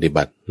ที่ปฏิ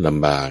บัติล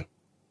ำบาก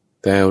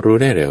แต่รู้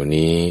ได้เร็ว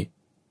นี้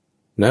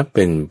นับเ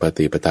ป็นป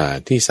ฏิปทา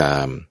ที่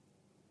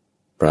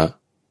3เพราะ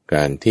ก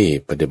ารที่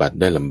ปฏิบัติ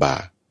ได้ลำบา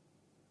ก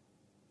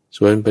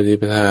ส่วนปฏิ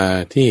ปทา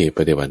ที่ป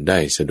ฏิบัติได้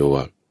สะดว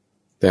ก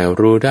แต่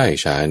รู้ได้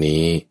ช้า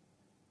นี้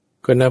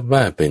ก็นับ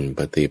ว่าเป็นป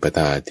ฏิปท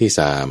าที่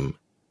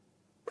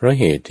3เพราะ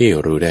เหตุที่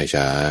รู้ได้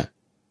ช้า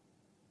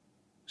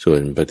ส่ว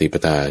นปฏิป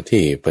ทา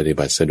ที่ปฏิ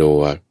บัติสะด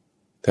วก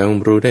ทั้ง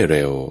รู้ได้เ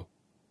ร็ว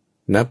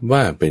นับ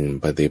ว่าเป็น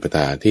ปฏิปท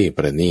าที่ป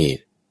ระณีต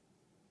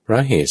เพรา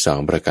ะเหตุ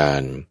2ประกา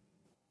ร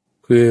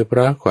คือเพร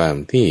าะความ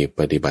ที่ป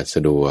ฏิบัติส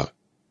ะดวก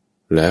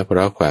และเพร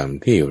าะความ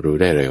ที่รู้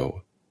ได้เร็ว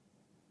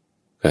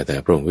ข้าแต่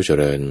พระองค์ผู้เจ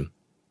ริญ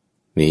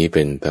นี้เ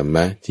ป็นธรรม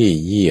ะที่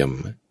เยี่ยม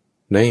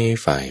ใน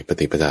ฝ่ายป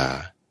ฏิปทา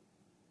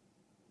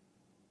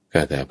ข้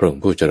าแต่พระอง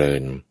ค์ผู้เจริ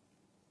ญ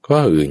ข้อ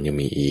อื่นยัง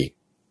มีอีก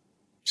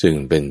ซึ่ง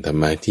เป็นธรร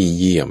มะที่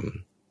เยี่ยม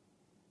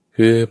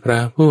คือพระ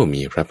ผู้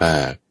มีพระภ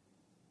าค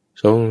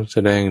ทรงแส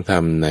ดงธรร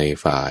มใน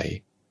ฝ่าย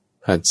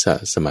ภัสสะ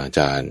สมาจ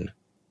าร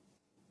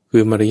คื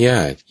อมารยา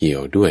ทเกี่ย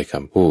วด้วยค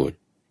ำพูด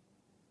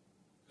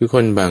คือค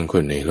นบางค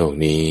นในโลก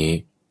นี้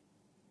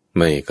ไ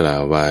ม่กล่า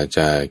ววาจ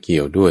าเกี่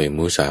ยวด้วย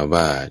มุสาว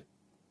าท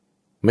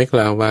ไม่ก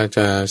ล่าววาจ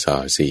าส่อ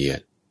เสีย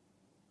ด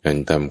อัน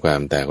ทำควา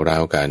มแตกร้า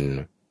วกัน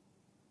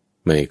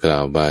ไม่กล่า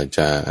ววาจ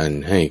าอัน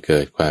ให้เกิ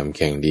ดความแ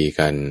ข่งดี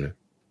กัน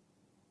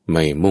ไ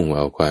ม่มุ่งเอ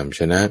าความ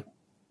ชนะ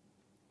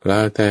กล่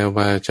าวแต่ว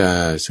าจา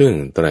ซึ่ง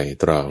ไตร่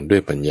ตรองด้ว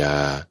ยปัญญา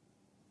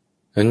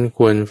อันค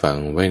วรฝัง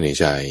ไว้ใน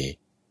ใจ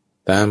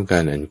ตามกา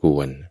รอันค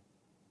วร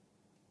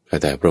ข้า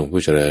แต่พระองค์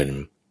ผู้เจริญ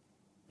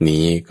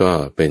นี้ก็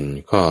เป็น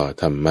ข้อ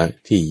ธรรมะ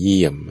ที่เ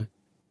ยี่ยม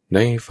ใน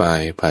ฝ่า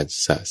ยภัส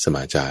สะสม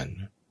าจาร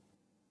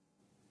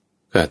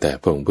ข้าแต่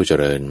พระองค์ผู้เจ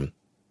ริญ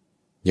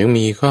ยัง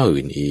มีข้อ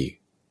อื่นอีก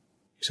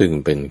ซึ่ง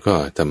เป็นข้อ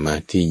ธรรมะ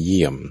ที่เ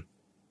ยี่ยม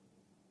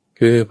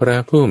คือพระ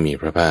ผู้มี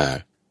พระภาค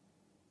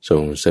ทร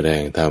งแสด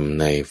งธรรม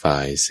ในฝ่า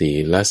ยศี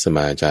ลสม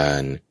าจา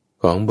ร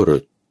ของบุรุ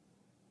ษ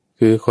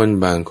คือคน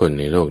บางคน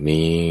ในโลก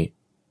นี้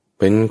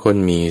เป็นคน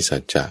มีสั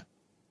จจะ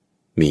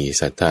มี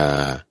ศรัทธา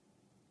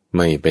ไ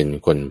ม่เป็น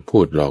คนพู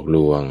ดหลอกล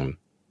วง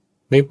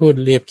ไม่พูด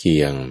เลียบเคี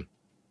ยง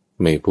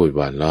ไม่พูดห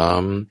วานล้อ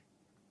ม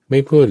ไม่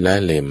พูดละ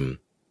เล็ม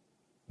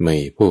ไม่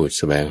พูดแ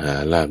สวงหา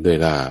ลาภด้วย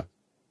ลาภ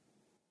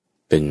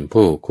เป็น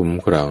ผู้คุ้ม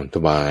ครองท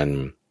วาร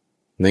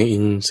ในอิ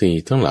นทรี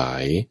ย์ทั้งหลา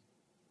ย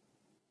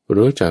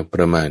รู้จักป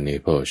ระมาณใน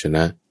โภชน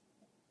ะ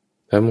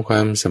ทำคว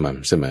ามสม่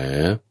ำเสมอ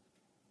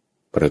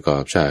ประกอ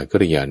บชาติก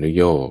ริยานุ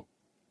โยค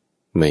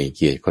ไม่เ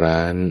กียจคร้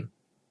าน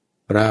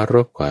ปราร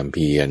ภความเ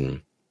พียร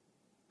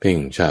เพ่ง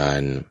ฌา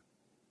น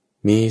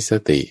มีส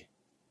ติ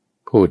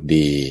พูด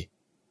ดี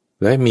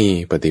และมี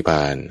ปฏิภ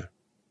าณ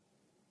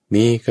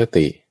มีค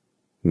ติ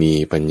มี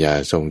ปัญญา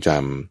ทรงจ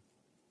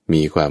ำ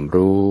มีความ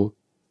รู้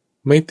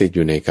ไม่ติดอ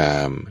ยู่ในกา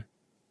ม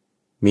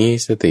มี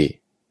สติ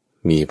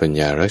มีปัญ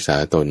ญารักษา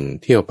ตน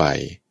เที่ยวไป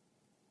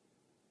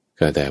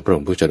ก็แต่พระอ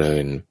งค์ผู้เจริ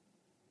ญ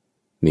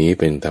นี้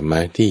เป็นธรรมะ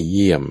ที่เ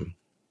ยี่ยม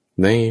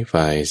ใน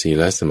ฝ่ายศี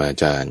ลสมา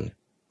จาร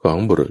ของ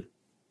บุรุษ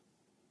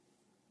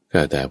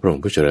ก็แต่พระอง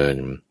ค์ผู้เจริญ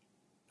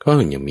ก็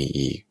ยังมี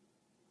อีก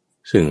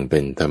ซึ่งเป็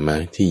นธรรมะ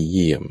ที่เ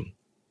ยี่ยม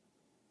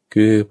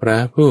คือพระ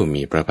ผู้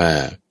มีพระภา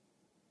ค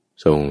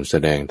ทรงแส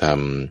ดงธรรม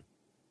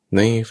ใน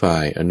ฝ่า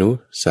ยอนุ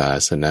ศา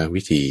สน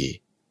วิธี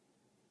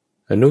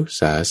อนุ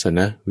ศาสน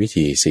วิ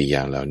ธีสี่อย่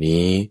างเหล่า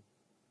นี้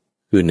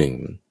คือหนึ่ง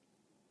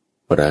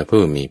พระ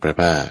ผู้มีพระ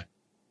ภาค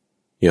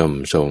ย่อม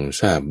ทรง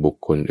ทราบบุค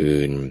คล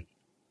อื่น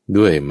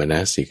ด้วยมน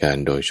สิการ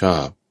โดยชอ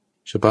บ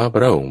เฉพาะพ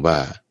ระองค์ว่า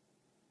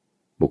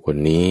บุคคล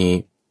นี้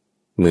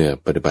เมื่อ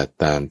ปฏิบัติ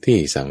ตามที่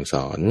สั่งส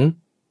อน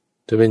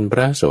จะเป็นพ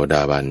ระโสด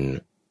าบัน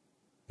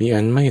มี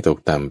อันไม่ตก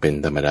ต่ำเป็น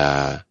ธรรมดา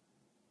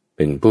เ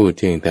ป็นผู้เ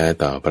ที่ยงแท้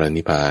ต่อพระ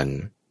นิพพาน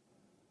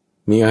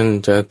มีอัน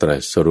จะตรั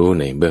สรู้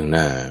ในเบื้องห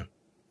น้า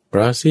เพร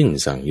าะสิ้น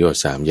สังโยช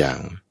น์3อย่าง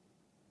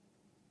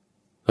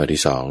ข้อ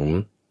ที่สอง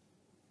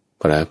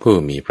พระผู้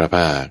มีพระภ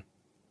าค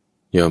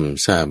ย่อม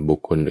ทราบบุค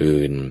คล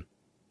อื่น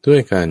ด้วย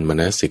การม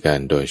นสิการ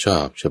โดยชอ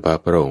บเฉพาะ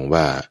พระองค์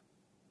ว่า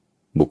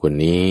บุคคล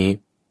นี้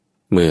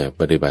เมื่อ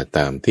ปฏิบัติต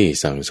ามที่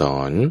สั่งสอ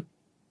น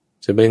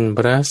จะเป็นพ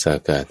ระส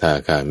กทา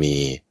คามี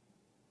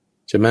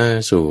จะมา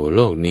สู่โล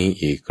กนี้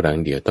อีกครั้ง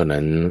เดียวเท่า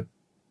นั้น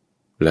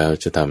แล้ว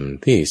จะท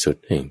ำที่สุด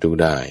แห่งทุกข์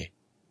ได้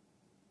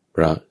เพ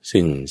ราะ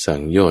สิ้นสั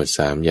งโยชน์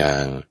3อย่า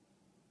ง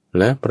แ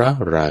ละเพราะ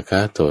ราคะ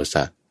โทส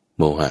ะ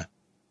โมหะ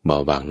เบา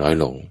บางน้อย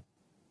ลง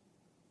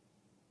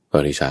ข้อ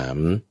ที่สาม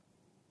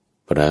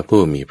พระ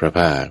ผู้มีพระภ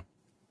าค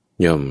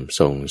ย่อม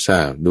ทรงทร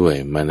าบด้วย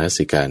มน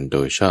สิการโด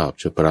ยชอบ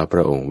เฉพาะพร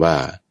ะองค์ว่า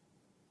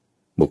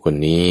บุคคล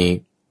นี้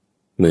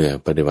เมื่อ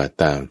ปฏิบัติ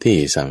ตามที่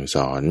สั่งส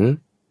อน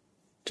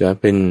จะ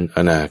เป็นอ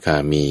นาคา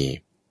มี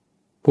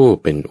ผู้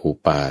เป็นอุ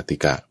ปาติ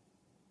กะ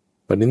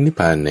ปรินิพพ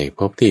านในภ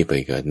พที่ไป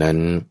เกิดนั้น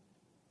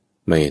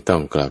ไม่ต้อ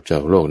งกลับจา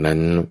กโลกนั้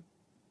น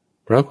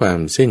เพราะความ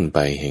สิ้นไป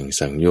แห่ง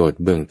สังโยชน์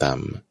เบื้องต่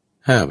ำ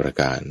5ประ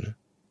การ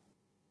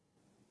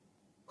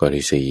ข้อ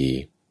ที่สี่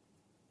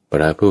พ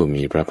ระผู้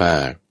มีพระภา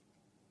ค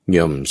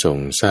ย่อมทรง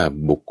ทราบ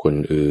บุคคล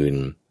อื่น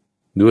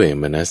ด้วย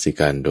มนสิ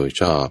การโดย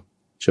ชอบ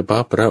เฉพา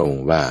ะพระอง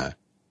ค์ว่า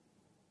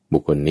บุ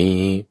คคลนี้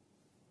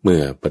เมื่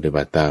อปฏิ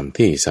บัติตาม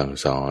ที่สั่ง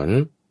สอน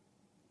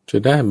จะ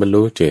ได้บรร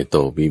ลุเจโต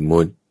วิ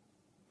มุตติ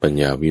ปัญ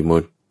ญาวิมุ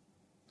ตติ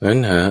นั้น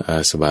หาอา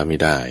สวะไม่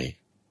ได้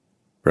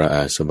เพราะอ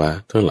าสวะ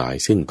ทั้งหลาย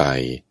สิ้นไป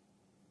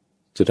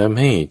จะทำ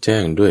ให้แจ้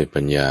งด้วย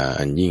ปัญญา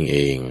อันยิ่งเอ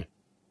ง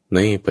ใน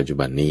ปัจจุ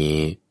บันนี้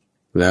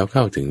แล้วเข้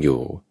าถึงอ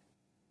ยู่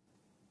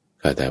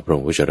ข้าแต่พระอ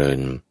งค์ผู้เจริญ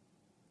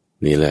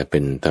นี่แหละเป็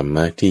นธรรม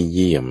ะที่เ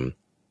ยี่ยม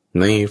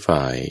ใน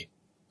ฝ่าย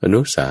อนุ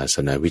ศาส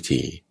นวิ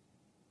ธี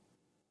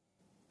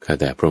ข้า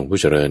แต่พระองค์ผู้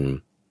เจริญ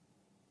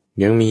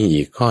ยังมี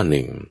อีกข้อห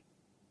นึ่ง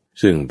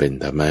ซึ่งเป็น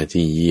ธรรมะ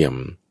ที่เยี่ยม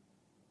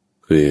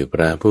คือพ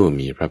ระผู้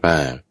มีพระภ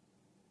าค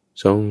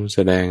ทรงแส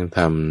ดงธ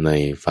รรมใน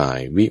ฝ่าย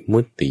วิมุ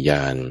ตติญ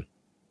าณ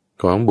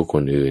ของบุคค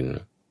ลอื่น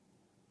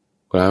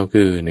กล่าว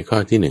คือในข้อ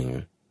ที่หนึ่ง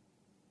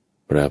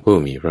พระผู้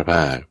มีพระภ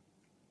าค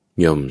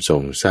ย่อมทร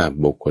งทราบ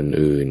บุคคล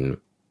อื่น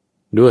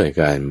ด้วย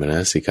การมน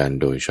สิการ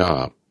โดยชอ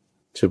บ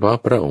เฉพาะ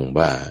พระองค์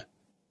ว่า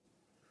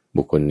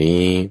บุคคล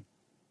นี้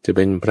จะเ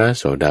ป็นพระ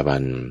โสดาบั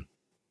น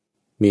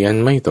มีอัน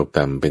ไม่ตก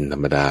ต่ำเป็นธร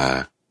รมดา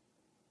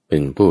เป็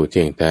นผู้เ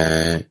ที่ยงแท้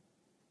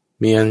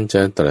มีอันจ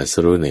ะตรัส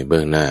รู้ในเบื้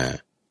องหน้า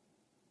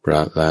เพรา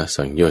ะละ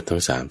สังโยชน์ทั้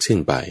ง3สิ้น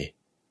ไป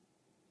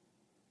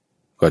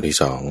ข้อที่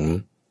สอง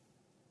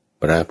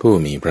พระผู้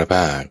มีพระภ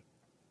าค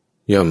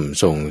ย่อม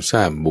ทรงทร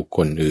าบบุคค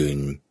ลอื่น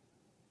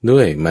ด้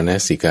วยมน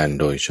สิการ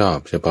โดยชอบ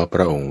เฉพาะพ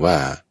ระองค์ว่า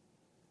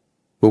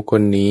บุคค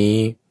ลนี้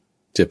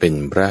จะเป็น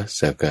พระ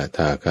สกท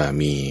าคา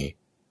มี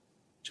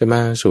จะม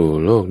าสู่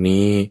โลก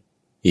นี้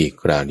อีก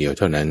คราวเดียวเ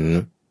ท่านั้น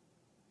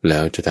แล้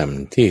วจะท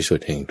ำที่สุด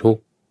แห่งทุก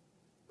ข์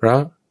เพรา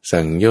ะ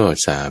สังโยช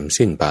น์3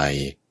สิ้นไป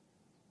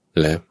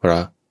และเพรา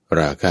ะ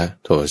ราคะ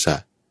โทสะ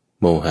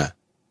โมหะ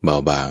เบา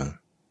บาง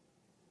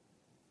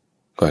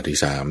ข้อที่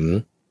สาม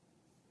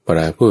พร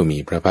ะผู้มี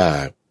พระภา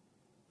ค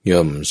ย่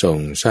อมทรง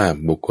ทราบ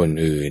บุคคล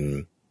อื่น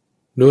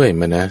ด้วย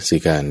มนสิ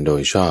การโด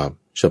ยชอบ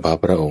เฉพาะ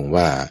พระองค์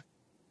ว่า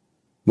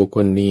บุคค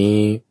ลนี้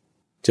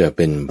จะเ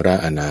ป็นพระ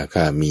อนาค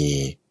ามี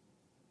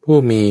ผู้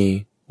มี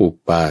อุ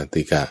ปา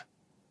ติกะ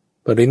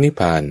ปรินิพ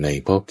พานใน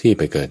ภพที่ไ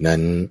ปเกิดนั้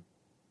น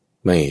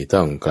ไม่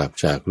ต้องกลับ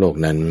จากโลก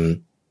นั้น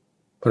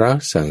เพราะ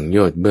สังโย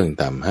ชน์เบื้อง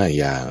ต่ำ5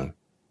อย่าง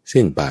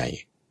สิ้นไป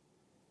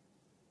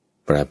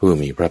พระผู้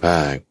มีพระภ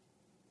าค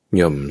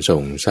ย่อมทร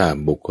งทราบ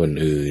บุคคล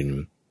อื่น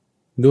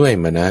ด้วย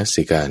มน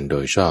สิการโด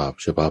ยชอบ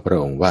เฉพาะพระ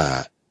องค์ว่า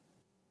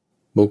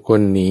บุคค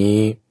ลนี้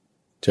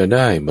จะไ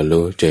ด้บรร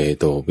ลุเจ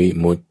โตวิ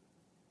มุตติ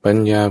ปัญ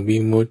ญาวิ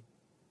มุตติ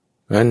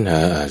อันหา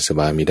อาสว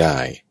ะมิได้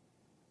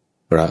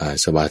เพราะอา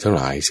สวะทั้งห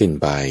ลายสิ้น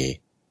ไป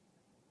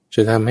จ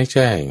ะทำให้แ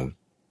จ้ง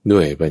ด้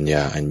วยปัญญ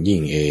าอันยิ่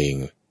งเอง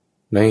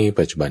ใน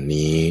ปัจจุบัน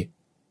นี้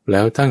แล้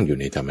วตั้งอยู่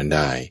ในธรรมไ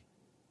ด้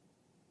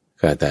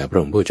ข้าแต่พระ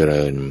องค์ผู้เจ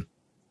ริญ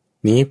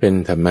นี้เป็น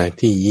ธรรมะ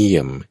ที่เยี่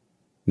ยม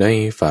ใน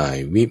ฝ่าย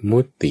วิมุ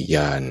ตติญ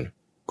าณ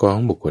ของ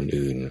บุคคล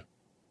อื่น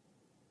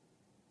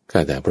ข้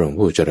าแต่พระองค์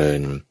ผู้เจริ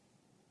ญ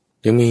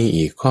ยังมี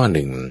อีกข้อห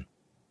นึ่ง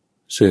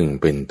ซึ่ง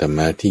เป็นธรรม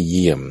ะที่เ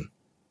ยี่ยม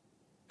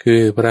คื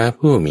อพระ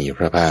ผู้มีพ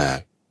ระภาค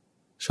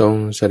ทรง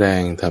แสด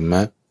งธรรม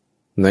ะ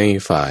ใน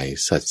ฝ่าย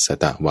สัสส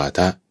ตวาท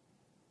ะ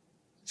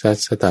สัส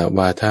สตว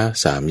าทะ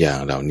3อย่าง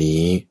เหล่า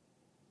นี้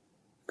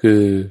คื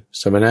อ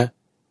สมณะ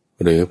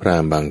หรือพรา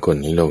หมณ์บางคน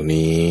ในโลก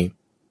นี้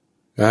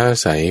อา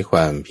ศัยคว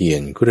ามเพีย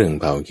รเครื่อง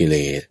เผากิเล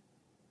ส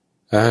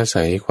อา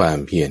ศัยความ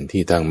เพียร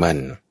ที่ตั้งมั่น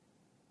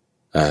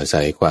อา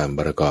ศัยความ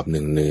ประกอบ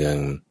เนือง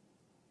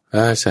ๆอ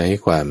าศัย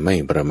ความไม่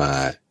ประมา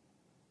ท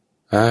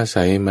อา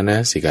ศัยมน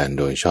สิการ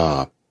โดยชอ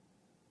บ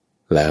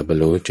และบรร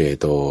ลุเจ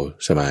โต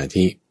สมา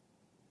ธิ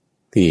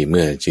ที่เ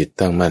มื่อจิต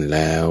ตั้งมั่นแ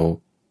ล้ว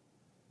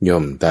ย่อ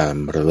มตาม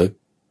ระลึก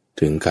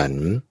ถึงขัน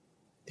ธ์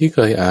ที่เค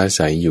ยอา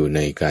ศัยอยู่ใน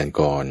การ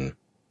ก่อน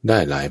ได้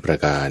หลายประ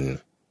การ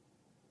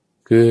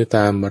คือต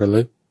ามระ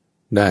ลึก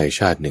ได้ช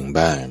าติ1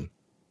บ้าง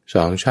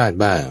2ชาติ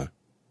บ้าง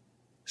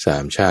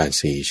3ชาติ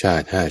4ชา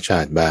ติ5ชา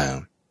ติบ้าง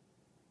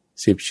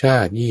10ชา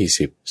ติ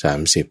20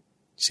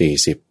 30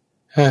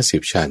 40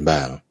 50ชาติบ้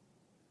าง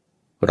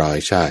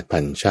100ชาติพั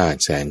นชาติ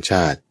แสนช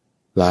าติ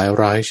หลาย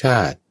ร้อยช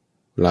าติ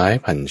หลาย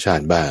พันชา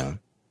ติบ้าง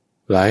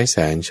หลายแส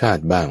นชา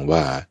ติบ้าง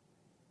ว่า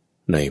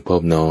ในภ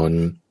พโน้น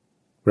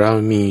เรา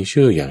มี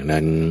ชื่ออย่าง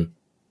นั้น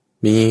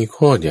มีโค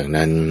ตรอย่าง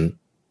นั้น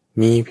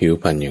มีผิว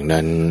พรรณอย่าง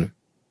นั้น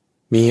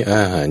มีอ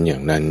าหารอย่า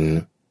งนั้น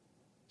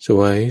ส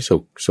วยสุ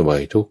ขสว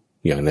ยทุกข์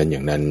อย่างนั้นอย่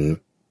างนั้น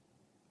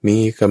มี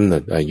กำหน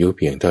ดอายุเ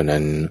พียงเท่า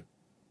นั้น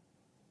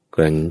ค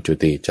รั้นจุ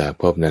ติจาก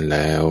ภพนั้นแ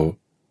ล้ว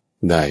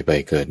ได้ไป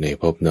เกิดใน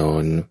ภพโน้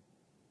น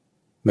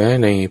แม้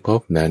ในภ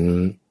พนั้น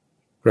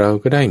เรา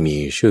ก็ได้มี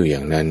ชื่ออย่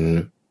างนั้น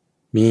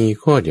มี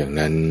โคตรอย่าง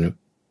นั้น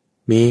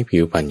มีผิ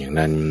วพรรณอย่าง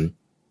นั้น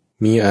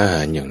มีอาห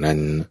ารอย่างนั้น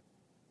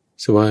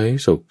สวย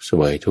สุขส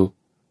วยทุกข์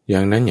อย่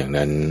างนั้นอย่าง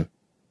นั้น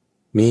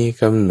มี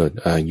กำหนด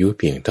อายุเ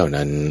พียงเท่า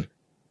นั้น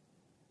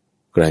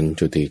ครั้น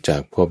จุติจา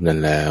กภพนั้น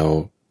แล้ว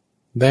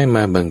ได้ม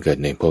าบังเกิด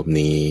ในภพ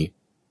นี้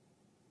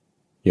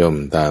ย่อม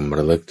ตามร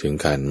ะลึกถึง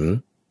ขันธ์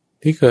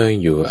ที่เคย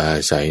อยู่อา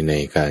ศัยใน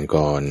การ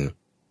ก่อน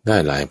ได้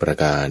หลายประ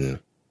การ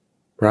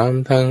พร้อม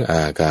ทั้งอ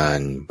าการ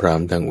พร้อ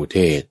มทั้งอุเท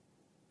ศ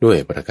ด้วย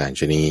ประการ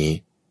ชนี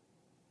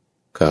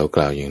เขาก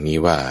ล่าวอย่างนี้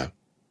ว่า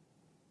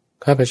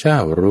ข้าพเจ้า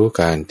รู้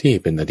การที่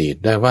เป็นอดีต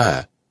ได้ว่า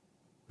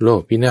โล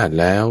กพินาศ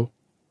แล้ว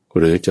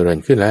หรือเจริญ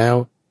ขึ้นแล้ว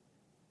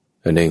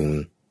หนึ่ง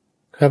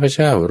ข้าพเ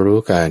จ้ารู้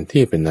การ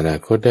ที่เป็นอนา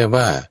คตได้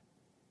ว่า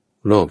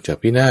โลกจะ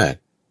พินาศ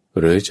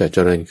หรือจะเจ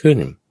ริญขึ้น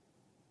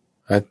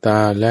อัตตา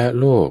และ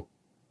โลก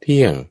เ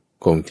ที่ยง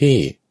คงที่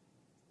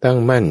ตั้ง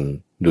มั่น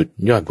ดุจ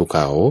ยอดภูเข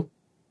า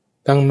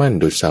ตั้งมั่น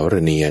ดุจเสาร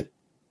ะเนียด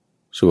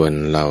ส่วน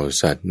เหล่า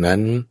สัตว์นั้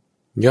น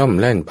ย่อม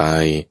แล่นไป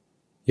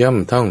ย่อม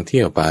ท่องเ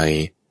ที่ยวไป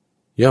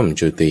ย่อม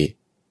จุติ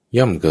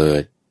ย่อมเกิ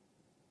ด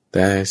แ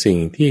ต่สิ่ง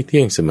ที่เที่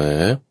ยงเสมอ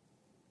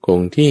ค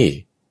งที่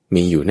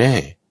มีอยู่แน่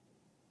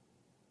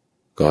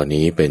ข้อ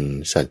นี้เป็น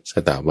สัจจ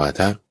ตวา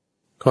ทะ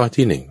ข้อ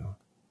ที่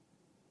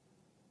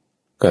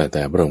1ก็แ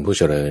ต่พระองค์ผู้เ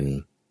จริญ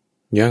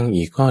ยัง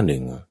อีกข้อหนึ่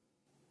ง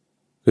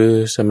คือ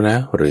สมณะ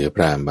หรือพ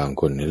ราหมณ์บาง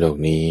คนในโลก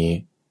นี้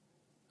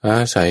อา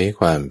ศัย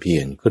ความเพี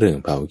ยรเครื่อง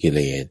เผากิเล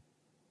ส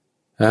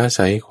อา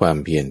ศัยความ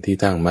เพียรที่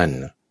ตั้งมั่น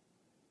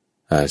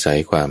อาศัย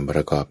ความปร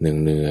ะกอบ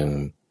เนือง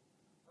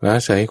ๆอา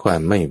ศัยควา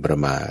มไม่ประ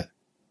มาท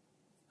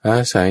อา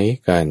ศัย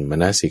การม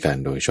นสิการ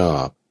โดยชอ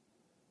บ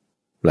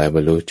และบร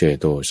รลุเจ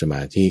โตสม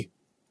าธิ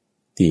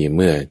ที่เ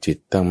มื่อจิต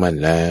ตั้งมั่น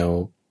แล้ว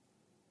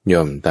ย่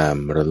อมตาม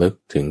ระลึก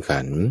ถึง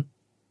ขันธ์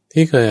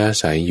ที่เคยอา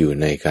ศัยอยู่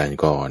ในการ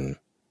ก่อน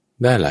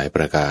ได้หลายป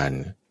ระการ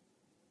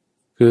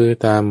คือ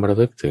ตามระ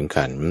ลึกถึง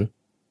ขันธ์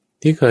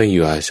ที่เคยอ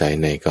ยู่อาศัย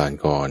ในการ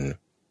ก่อน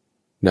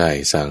ได้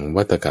สั่ง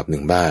วัตกับ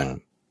1บ้าง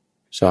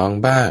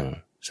2บ้าง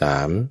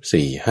3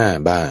 4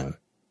 5บ้าง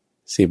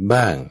10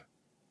บ้าง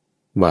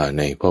ว่าใ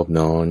นภพโ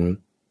น้น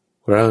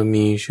เรา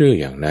มีชื่อ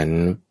อย่างนั้น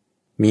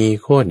มี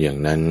โคตรอย่าง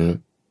นั้น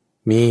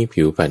มี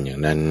ผิวพรรณอย่า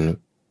งนั้น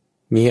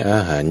มีอา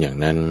หารอย่าง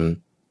นั้น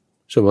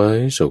สวย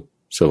สุข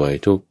สวย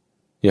ทุกข์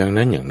อย่าง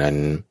นั้นอย่างนั้น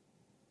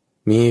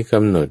มีก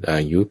ำหนดอา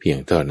ยุเพียง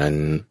เท่านั้น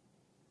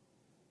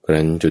ค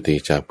รั้นจุติ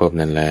จากภพ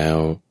นั้นแล้ว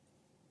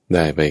ไ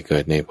ด้ไปเกิ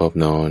ดในภพ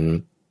โน้น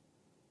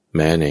แ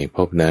ม้ในภ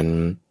พนั้น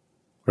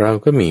เรา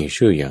ก็มี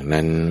ชื่ออย่าง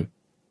นั้น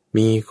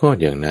มีโคตร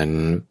อย่างนั้น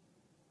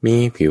มี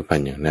ผิวพรร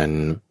ณอย่างนั้น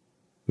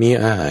มี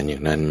อาหารอย่า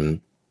งนั้น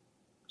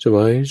เสว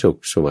ยสุข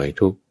เสวย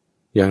ทุกข์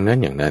อย่างนั้น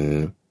อย่างนั้น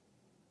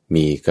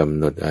มีกำ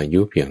หนดอายุ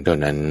เพียงเท่า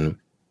นั้น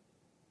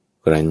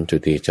ครั้นจุ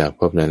ติจากภ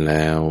พนั้นแ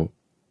ล้ว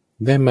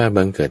ได้มา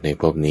บังเกิดใน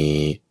ภพนี้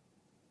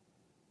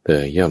เธ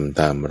อย่อม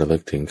ตามระลึ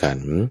กถึงขั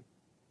นธ์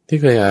ที่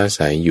เคยอา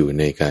ศัยอยู่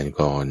ในการ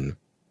ก่อน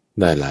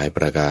ได้หลายป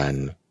ระการ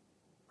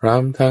พร้อ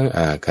มทั้ง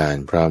อาการ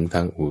พร้อม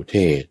ทั้งอุเท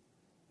ศ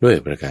ด้วย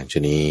ประการช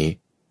นี้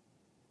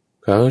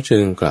เขาจึ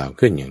งกล่าว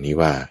ขึ้นอย่างนี้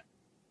ว่า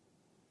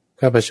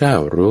ข้าพเจ้า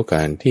รู้ก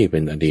ารที่เป็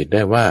นอดีตไ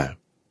ด้ว่า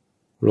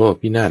โลก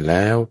พินาศแ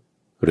ล้ว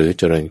หรือเ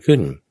จริญขึ้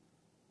น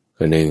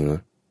ข้อหนึ่ง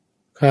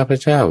ข้าพ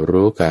เจ้า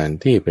รู้การ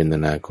ที่เป็นอ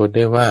นาคตไ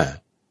ด้ว่า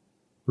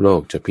โล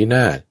กจะพิน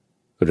าศ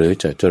หรือ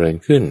จะเจริญ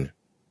ขึ้น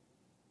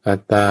อั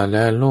ตตาแล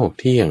ะโลก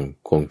เที่ยง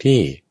คง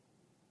ที่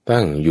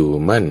ตั้งอยู่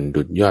มั่น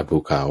ดุจยอดภู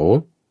เขา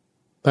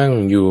ตั้ง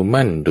อยู่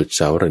มั่นดุจเ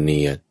สาระเ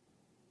นียด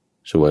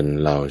ส่วน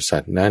เหล่าสั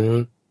ตว์นั้น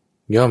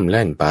ย่อมแ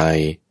ล่นไป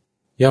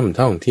ย่อม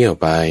ท่องเที่ยว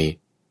ไป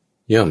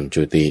ย่อม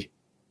จุติ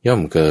ย่อ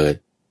มเกิด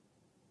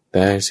แ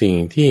ต่สิ่ง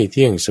ที่เ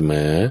ที่ยงเสม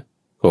อ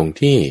คง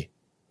ที่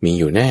มี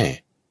อยู่แน่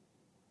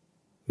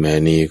แม้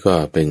นี้ก็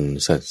เป็น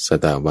สัส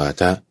ตวา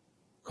ทะ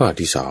ข้อ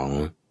ที่สอง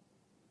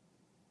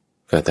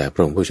ก็แต่พร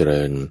ะองค์ผู้เจ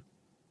ริญ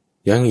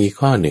ยังอีก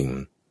ข้อหนึ่ง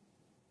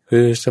คื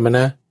อสมณ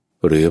ะ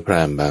หรือพร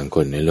าหมณ์บางค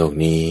นในโลก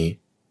นี้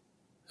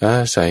อา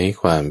ศัย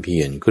ความเพี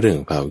ยรเครื่อง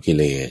เผากิเ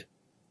ลส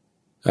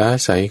อา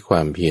ศัยคว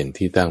ามเพียร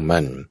ที่ตั้ง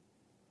มั่น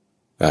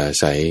อา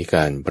ศัยก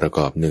ารประก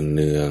อบเ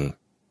นือง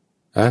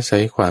ๆอาศั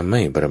ยความไ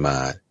ม่ประม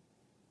าท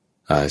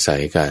อาศั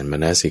ยการม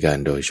นสิการ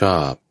โดยชอ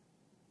บ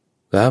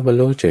และบรร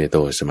ลุเจโต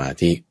สมา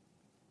ธิ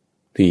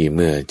ที่เ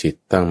มื่อจิต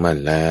ตั้งมั่น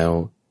แล้ว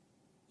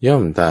ย่อ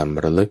มตาม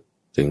ระลึก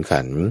ถึง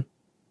ขันธ์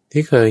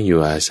ที่เคยอยู่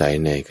อาศัย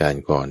ในการ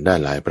ก่อนได้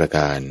หลายประก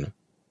าร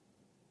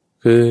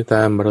คือต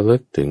ามระลึ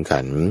กถึง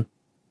ขันธ์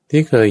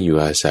ที่เคยอยู่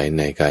อาศัย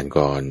ในการ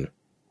ก่อน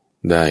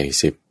ได้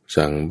10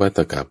สังวัต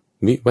กัป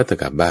วิวัต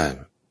กัปบ้าง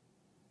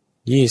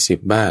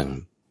20บ้าง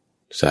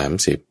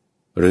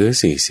30หรือ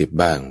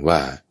40บ้างว่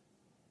า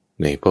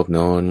ในภพโ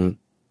น้น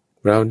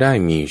เราได้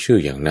มีชื่อ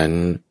อย่างนั้น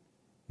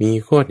มี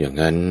โคตรอย่าง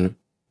นั้น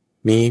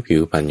มีผิ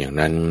วพรรณอย่าง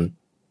นั้น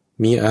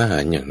มีอาหา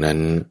รอย่างนั้น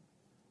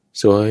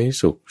สวย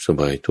สุขส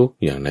บายทุก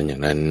อย่างนั้นอย่า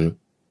งนั้น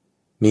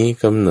มี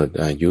กำหนด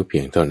อายุเพี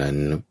ยงเท่านั้น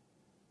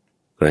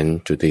ครั้น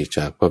จุติจ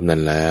ากภพนั้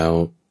นแล้ว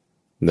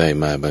ได้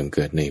มาบังเ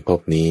กิดในภพ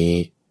นี้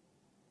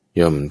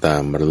ย่อมตา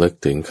มระลึก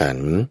ถึงขัน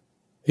ธ์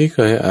ที่เค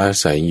ยอา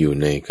ศัยอยู่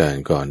ในการ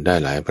ก่อนได้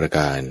หลายประก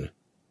าร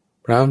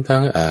พร้อมทั้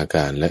งอาก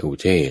ารและอุ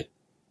เทศ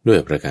ด้วย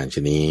ประการช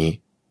นี้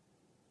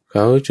เข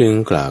าจึง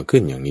กล่าวขึ้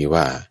นอย่างนี้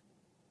ว่า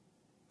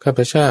ข้าพ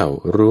เจ้า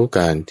รู้ก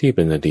ารที่เ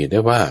ป็นอดีตไ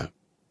ด้ว่า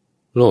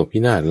โลกพิ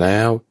นาศแล้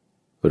ว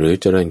หรือ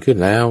เจริญขึ้น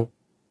แล้ว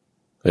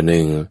อันห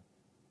นึ่ง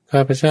ข้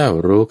าพเจ้า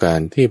รู้กา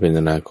รที่เป็น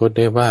อนาคตไ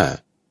ด้ว่า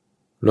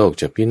โลก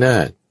จะพินา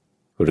ศ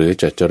หรือ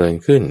จะเจริญ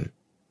ขึ้น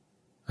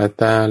อัต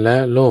ตาและ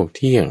โลกเ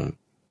ที่ยง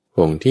ค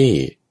งที่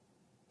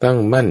ตั้ง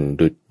มั่น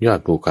ดุจยอด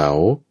ภูเขา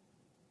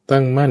ตั้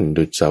งมั่น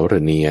ดุจเสาร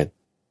ะเนียด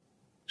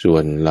ส่ว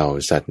นเหล่า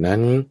สัตว์นั้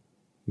น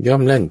ย่อ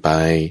มเล่นไป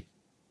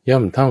ย่อ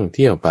มท่องเ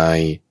ที่ยวไป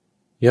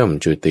ย่อม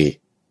จุติ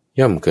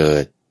ย่อมเกิ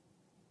ด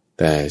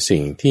แต่สิ่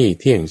งที่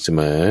เที่ยงเส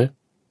มอ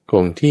ค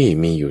งที่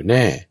มีอยู่แ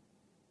น่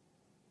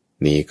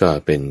นี้ก็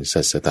เป็น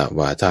สัสตว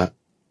าทะ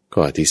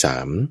ข้อที่สา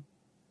ม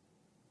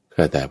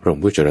ข้าแต่พระอง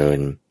ค์ผู้เจริญ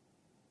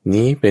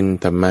นี้เป็น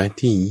ธรรมะ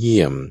ที่เ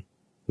ยี่ยม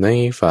ใน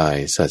ฝ่าย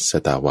สัส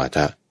ตวาท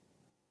ะ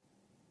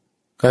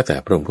ข้าแต่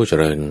พระองค์ผู้เจ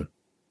ริญ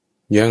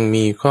ยัง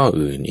มีข้อ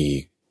อื่นอี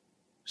ก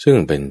ซึ่ง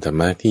เป็นธรร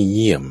มะที่เ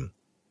ยี่ยม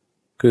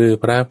คือ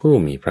พระผู้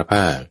มีพระภ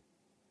าค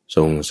ท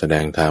รงแสด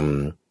งธรรม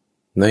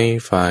ใน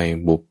ฝ่าย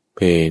บุพเพ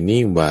นิ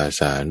วา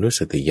สานุส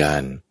ติญา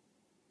ณ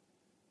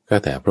ข้า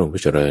แต่พระองค์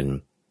ผู้เจริญ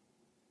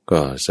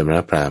ก็สำห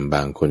รับพราหมณ์บ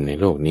างคนใน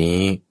โลกนี้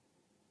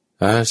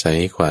อาศัย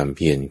ความเ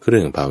พียรเครื่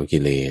องเผากิ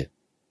เลส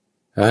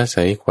อา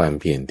ศัยความ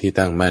เพียรที่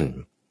ตั้งมั่น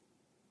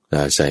อ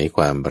าศัยค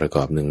วามประก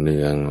อบเ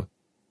นือง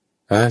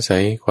ๆอาศั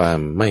ยความ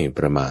ไม่ป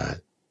ระมาท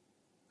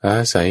อา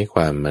ศัยคว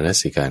ามมน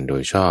สิการโด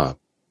ยชอบ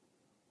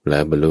และ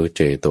บรรลุเจ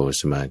โต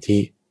สมาธิ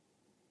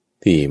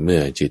ที่เมื่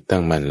อจิตตั้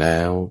งมั่นแล้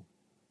ว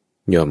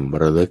ย่อม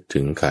ระลึก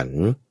ถึงขัน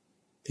ธ์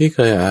ที่เค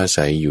ยอา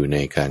ศัยอยู่ใน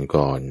การ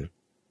ก่อน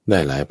ได้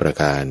หลายประ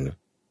การ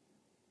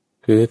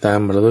คือตา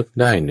มระลึก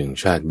ได้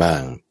1ชาติบ้า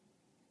ง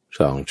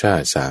2ชา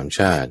ติ3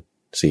ชาติ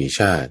4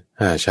ชาติ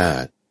5ชา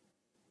ติ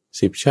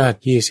10ชาติ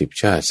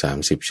20ชาติ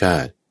30ชา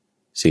ติ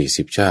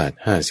40ชาติ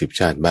50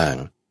ชาติบ้าง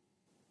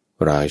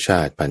100ช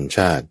าติพันช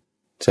าติ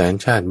แสน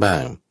ชาติบ้า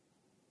ง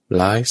ห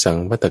ลายสัง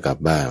วัตกัป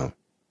บ้าง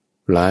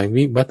หลาย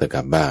วิวัต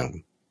กัปบ้าง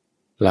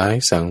หลาย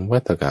สังวั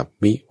ตกัป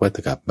วิวัต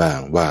กัปบ้าง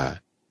ว่า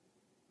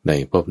ใน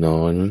ภพโ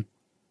น้น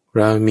เ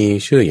รามี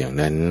ชื่ออย่าง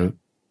นั้น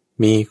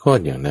มีโคต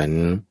รอย่างนั้น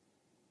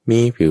มี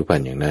ผิวพรร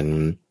ณอย่างนั้น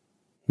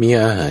มี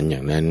อาหารอย่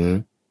างนั้น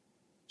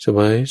เสว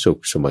ยสุ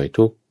ขเสวย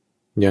ทุกข์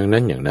อย่างนั้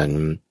นอย่างนั้น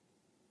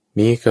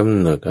มีกำ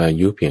หนดอา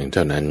ยุเพียงเ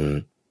ท่านั้น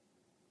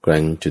ค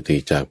รั้นจุติ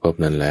จากภพ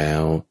นั้นแล้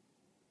ว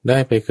ได้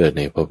ไปเกิดใ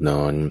นภพโ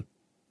น้น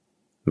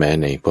แม้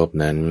ในภพ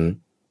นั้น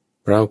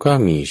เราก็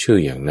มีชื่อ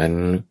อย่างนั้น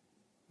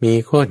มี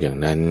โคตรอย่าง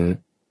นั้น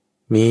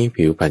มี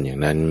ผิวพรรณอย่า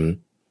งนั้น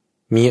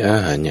มีอา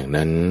หารอย่าง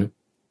นั้น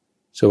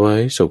เสว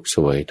ยสุขเส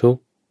วยทุก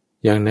ข์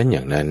อย่างนั้นอ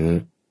ย่างนั้น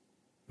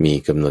มี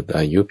กำหนดอ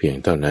ายุเพียง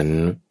เท่านั้น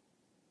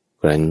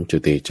ครั้นจุ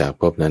ติจาก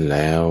ภพนั้นแ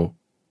ล้ว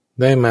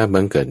ได้มา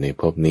บังเกิดใน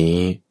ภพนี้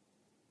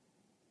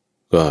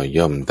ก็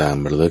ย่อมตาม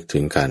ระลึกถึ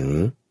งขันธ์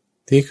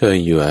ที่เคย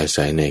อยู่อา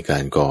ศัยในกา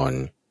รก่อน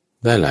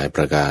ได้หลายป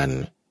ระการ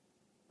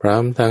พร้อ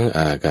มทั้ง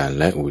อาการ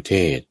และอุเท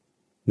ศ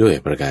ด้วย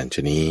ประการช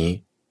นี้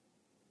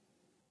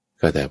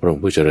ข้าแต่พระอง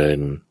ค์ผู้เจริญ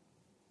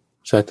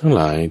สัตว์ทั้งห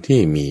ลายที่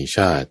มีช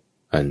าติ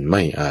อันไ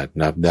ม่อาจ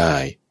นับได้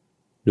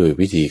ด้วย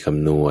วิธีค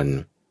ำนวณ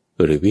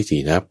หรือวิธี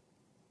นับ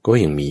ก็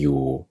ยังมีอ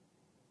ยู่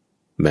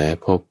แม้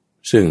ภพ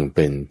ซึ่งเ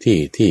ป็นที่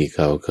ที่เข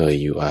าเคย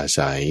อยู่อา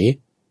ศัย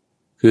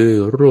คือ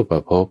รูป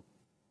ภพ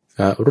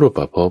อรูป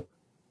ภพ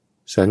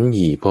สัญ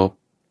ญีภพ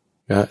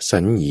อสั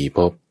ญญีภ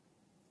พ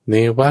เน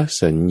ว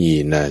สัญญี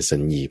นาสั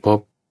ญญีภพ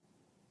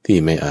ที่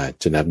ไม่อาจ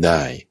จะนับไ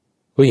ด้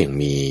ก็ยัง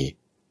มี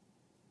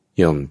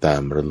ย่อมตา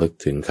มระลึก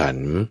ถึงขัน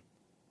ธ์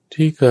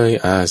ที่เคย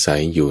อาศั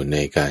ยอยู่ใน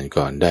การ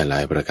ก่อนได้หลา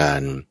ยประกา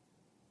ร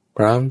พ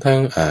ร้อมทั้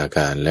งอาก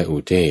ารและอุ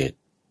เทศ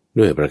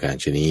ด้วยประการ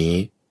ชนี้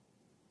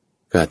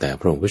ข้าแต่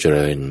พระองค์ผู้เจ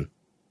ริญ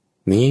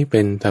นี้เ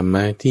ป็นธรรม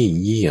ะที่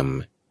เยี่ยม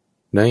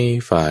ใน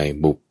ฝ่าย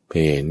บุพเพ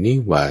นิ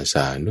วาส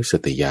านุส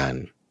ติญาณ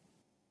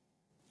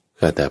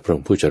ข้าแต่พระอ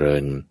งค์ผู้เจริ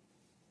ญ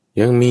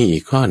ยังมีอี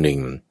กข้อหนึ่ง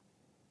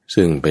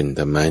ซึ่งเป็นธ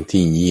รรมะ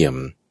ที่เยี่ยม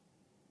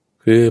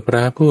คือพร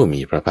ะผู้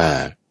มีพระภา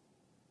ค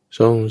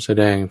ทรงแส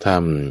ดงธรร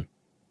ม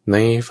ใน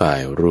ฝ่า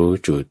ยรู้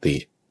จุติ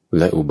แ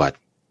ละอุบัติ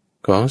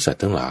ของสัต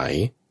ว์ทั้งหลาย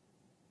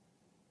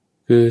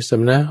คือส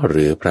มณะห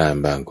รือพราหม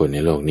ณ์บางคนใน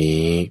โลก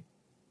นี้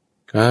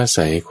อา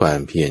ศัยความ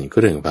เพียรเค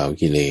รื่องเผา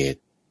กิเลส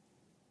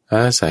อ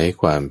าศัย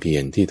ความเพีย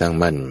รที่ตั้ง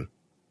มั่น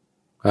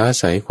อา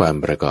ศัยความ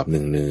ประกอบเ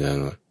นือง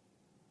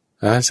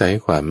ๆอาศัย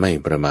ความไม่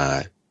ประมา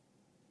ท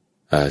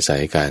อาศั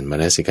ยการม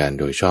นสิการ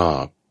โดยชอ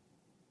บ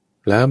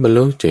แล้วบรร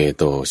ลุเจ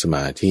โตสม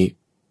าธิ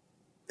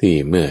ที่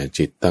เมื่อ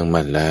จิตตั้ง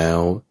มั่นแล้ว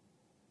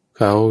เ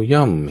ขา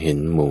ย่อมเห็น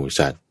หมู่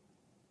สัตว์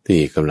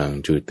ที่กำลัง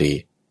จุติ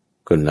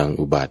กำลัง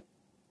อุบัติ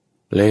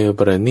เลว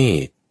ประณี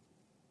ต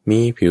มี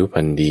ผิวพร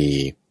รณดี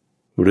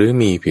หรือ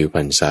มีผิวพ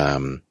รรณทรา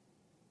ม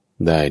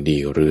ได้ดี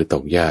หรือต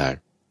กยาก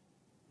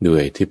ด้ว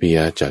ยทิพย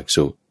จัก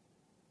ษุ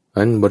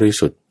อันบริ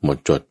สุทธิ์หมด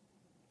จด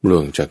ล่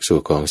วงจักษุ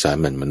ของสา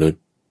มัญมนุษ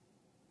ย์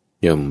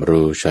ย่อม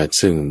รู้ชัด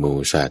ซึ่งหมู่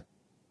สัตว์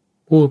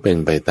ผู้เป็น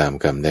ไปตาม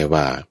กรรมได้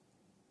ว่า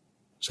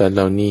สัตว์เห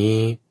ล่านี้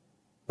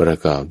ประ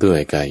กอบด้วย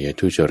กาย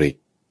ทุจริต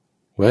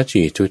ว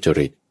จีทุจ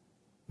ริต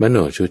มโน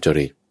ทุจ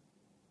ริต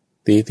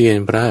ตีเตียน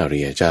พระอริ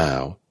ยเจ้า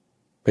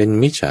เป็น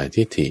มิจฉา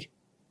ทิฏฐิ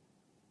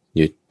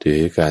ยึดถื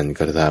อการ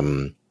กระท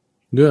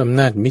ำด้วยอำ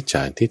นาจมิจฉ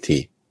าทิฏฐิ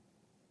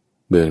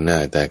เบื้องหน้า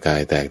แต่กา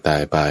ยแตกตา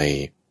ยไป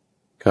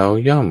เขา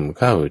ย่อม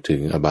เข้าถึ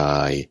งอบา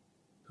ย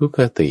ทุกข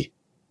ติ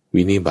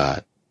วินิบา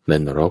ตและ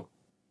นรก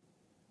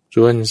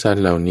ส่วนสัต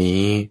ว์เหล่า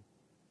นี้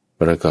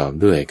ประกอบ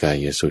ด้วยกา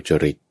ยสุจ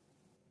ริต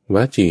ว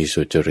จี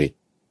สุจริต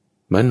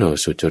มโน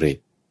สุจริต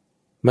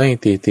ไม่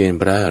ตีเตียน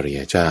พระอริย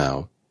เจ้า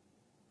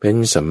เป็น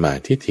สัมมา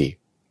ทิฏฐิ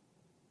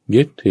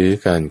ยึดถือ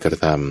การกระ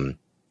ท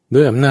ำด้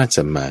วยอำนาจ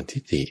สัมมาทิ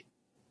ฏฐิ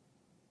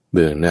เ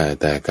บื้องหน้า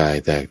แต่กาย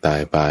แตกตา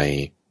ยไป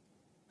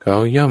เขา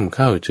ย่อมเ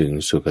ข้าถึง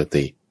สุค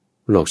ติ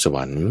โลกสว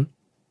รรค์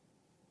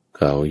เ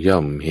ขาย่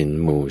อมเห็น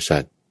หมู่สั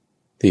ตว์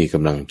ที่ก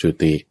ำลังจุ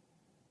ติ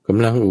ก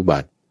ำลังอุบั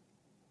ติ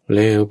เล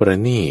วประ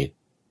ณีต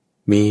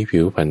มีผิ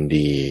วพรรณ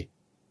ดี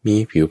มี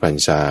ผิวพรรณ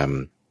ทราม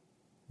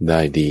ได้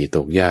ดีต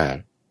กยาก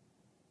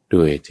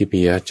ด้วยทิพ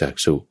ยจัก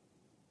ษุ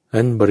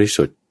อันบริ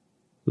สุทธิ์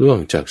ล่วง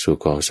จักษุ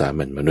ของสา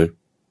มัญมนุษย์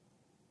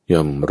ย่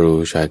อมรู้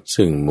ชัด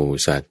ซึ่งหมู่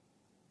สัตว์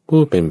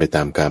ผู้เป็นไปต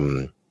ามกรรม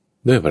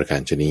ด้วยประกา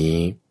รชนี้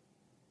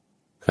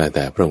ข้าแ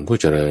ต่พระองค์ผู้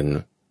เจริญ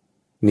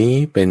นี้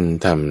เป็น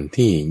ธรรม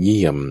ที่เ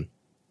ยี่ยม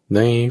ใน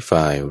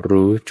ฝ่าย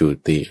รู้จุ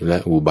ติและ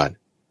อุบัติ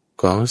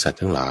ของสัตว์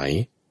ทั้งหลาย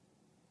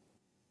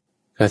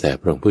ข้าแต่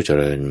พระองค์ผู้เจ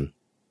ริญ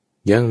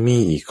ยังมี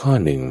อีกข้อ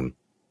หนึ่ง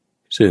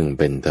ซึ่งเ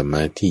ป็นธรรม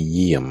ะที่เ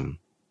ยี่ยม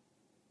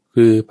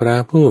คือพระ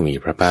ผู้มี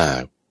พระภา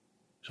ค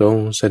ทรง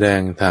แสด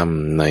งธรรม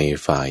ใน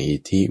ฝ่ายอิ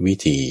ทธิวิ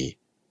ธี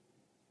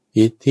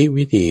อิทธิ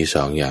วิธีส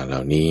องอย่างเหล่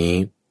านี้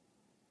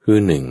คือ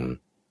หนึ่ง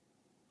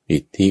อิ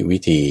ทธิวิ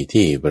ธี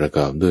ที่ประก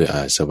อบด้วยอ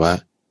าสวะ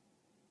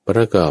ปร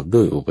ะกอบ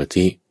ด้วยอุป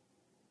ธิ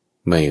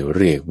ไม่เ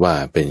รียกว่า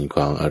เป็นข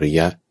องอริ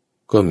ยะ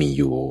ก็มี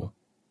อยู่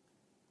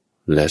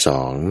และส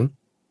อง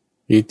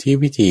อิทธิ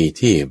วิธี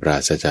ที่ปรา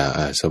ศจาก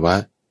อาสวะ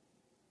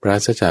ปรา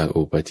ศจาก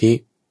อุปธิ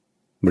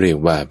เรียก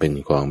ว่าเป็น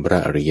ของพระ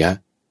อริยะ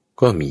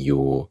ก็มีอ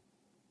ยู่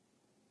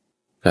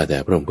ข้าแต่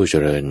พระองค์ผู้เจ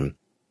ริญ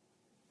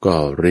ก็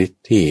ฤท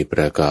ธิ์ที่ป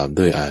ระกอบ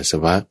ด้วยอาส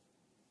วะ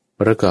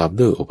ประกอบ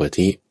ด้วยอุป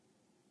ธิ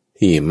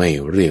ที่ไม่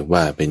เรียก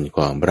ว่าเป็นข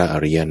องพระอ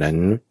ริยนั้น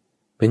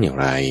เป็นอย่าง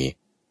ไร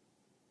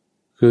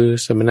คือ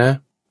สมณะ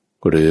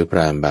หรือพร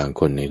าหมณ์บาง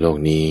คนในโลก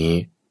นี้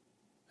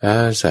อา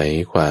ศัย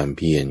ความเ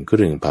พียรเค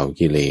รื่องเผา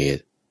กิเลส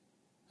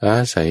อา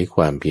ศัยค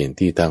วามเพียร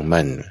ที่ตั้ง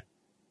มั่น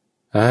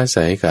อา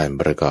ศัยการ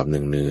ประกอบเ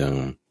นือง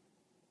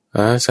ๆ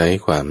อาศัย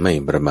ความไม่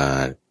ประมา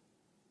ท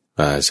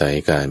อาศัย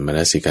การมน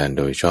สิการโ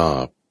ดยชอ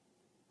บ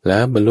และ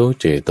บรรลุ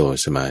เจโต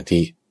สมา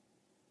ธิ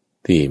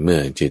ที่เมื่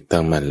อจิตตั้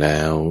งมั่นแล้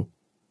ว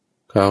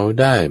เขา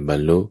ได้บร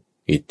รลุ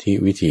อิทธิ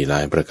วิธีหลา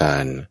ยประกา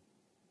ร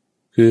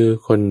คือ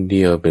คนเ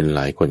ดียวเป็นหล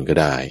ายคนก็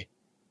ได้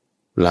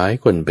หลาย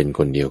คนเป็นค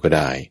นเดียวก็ไ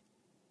ด้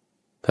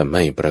ทำใ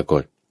ห้ปราก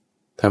ฏ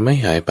ทำให้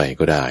หายไป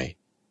ก็ได้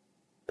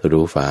ทะ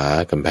ลุฝา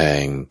กำแพ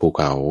งภู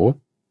เขา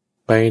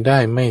ไปได้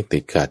ไม่ติ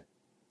ดขัด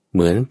เห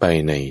มือนไป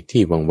ใน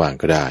ที่ว่าง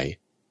ๆก็ได้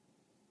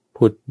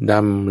ผุดด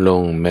ำล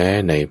งแม้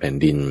ในแผ่น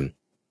ดิน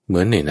เหมื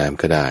อนในน้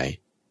ำก็ได้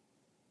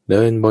เ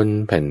ดินบน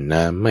แผ่น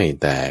น้ำไม่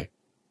แตก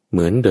เห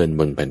มือนเดิน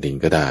บนแผ่นดิน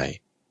ก็ได้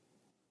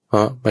เห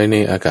าะไปใน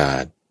อากา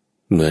ศ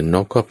เหมือนน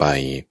กก็ไป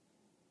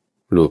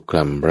ลูบคล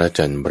ำพระ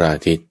จันทร์พระอา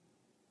ทิตย์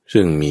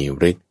ซึ่งมี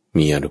ฤทธิ์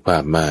มีอานุภา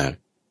พมาก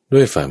ด้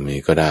วยฝ่ามือ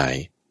ก็ได้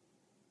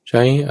ใ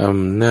ช้อ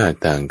ำนาจ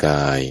ทางก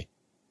าย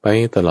ไป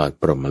ตลอด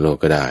พรหมโลก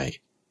ก็ได้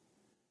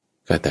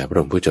ข้าแต่พระ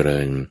องค์ผู้เจริ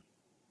ญ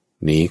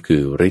นี้คื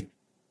อฤทธิ์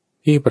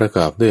ที่ประก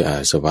อบด้วยอา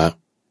สวะ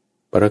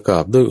ประกอ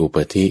บด้วยอุป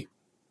ธิ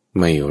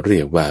ไม่เรี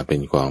ยกว่าเป็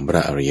นของพร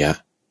ะอริยะ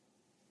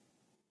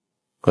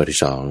ข้อที่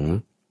สอง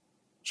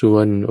ส่ว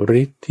น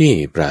ฤทธิ์ที่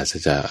ปราศ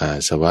จากอา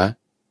สวะ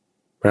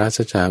ปราศ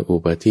จากอุ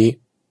ปธิ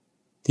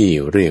ที่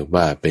เรียก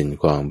ว่าเป็น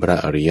ของพระ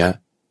อริยะ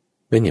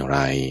เป็นอย่างไร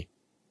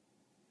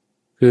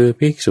คือ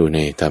ภิกษุใน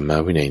ธรรม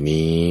วินัย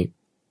นี้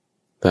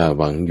ถ้าห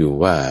วังอยู่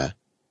ว่า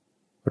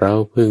เรา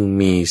พึง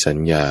มีสัญ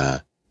ญา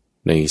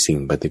ในสิ่ง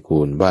ปฏิกู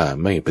ลว่า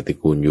ไม่ปฏิ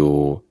กูลอยู่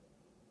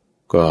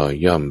ก็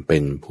ย่อมเป็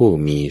นผู้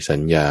มีสั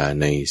ญญา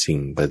ในสิ่ง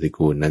ปฏิ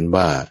กูลนั้น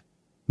ว่า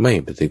ไม่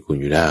ปฏิกูล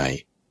อยู่ได้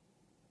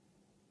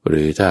ห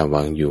รือถ้าห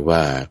วังอยู่ว่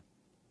า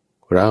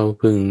เรา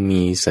พึง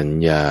มีสัญ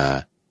ญา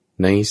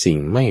ในสิ่ง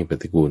ไม่ป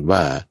ฏิกูลว่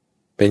า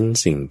เป็น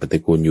สิ่งปฏิ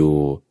กูลอยู่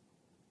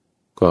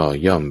ก็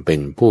ย่อมเป็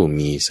นผู้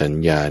มีสัญ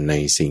ญาใน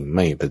สิ่งไ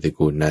ม่ปฏิ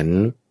กูลนั้น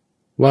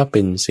ว่าเ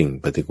ป็นสิ่ง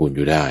ปฏิกูลอ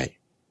ยู่ได้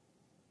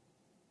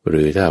ห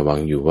รือถ้าหวัง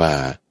อยู่ว่า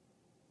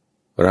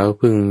เรา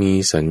พึงมี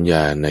สัญญ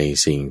าใน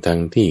สิ่งทั้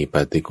งที่ป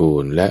ฏิกู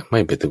ลและไม่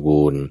ปฏิ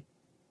กูล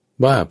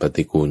ว่าป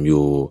ฏิกูลอ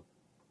ยู่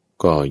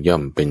ก็ย่อ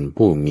มเป็น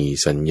ผู้มี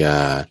สัญญา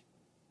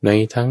ใน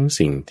ทั้ง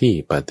สิ่งที่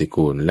ปฏิ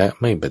กูลและ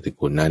ไม่ปฏิ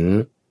กูลนั้น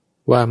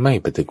ว่าไม่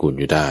ปฏิกูล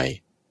อยู่ได้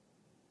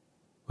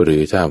หรื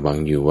อถ้าหวัง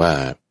อยู่ว่า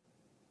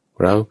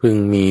เราพึง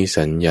มี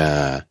สัญญา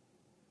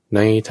ใน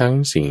ทั้ง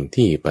สิ่ง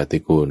ที่ปฏิ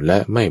กูลและ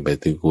ไม่ป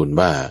ฏิกูล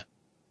ว่า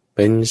เ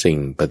ป็นสิ่ง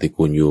ปฏิ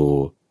กูลอยู่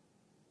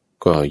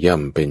ก็ย่อ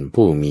มเป็น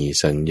ผู้มี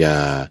สัญญา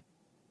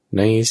ใ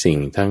นสิ่ง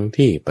ทั้ง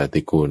ที่ป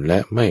ฏิกูลและ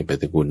ไม่ป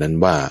ฏิกูลนั้น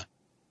ว่า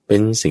เป็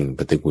นสิ่งป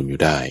ฏิกูลอยู่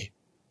ได้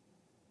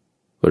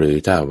หรือ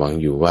ถ้าหวัง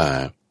อยู่ว่า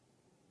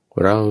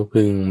เรา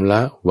พึงล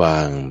ะวา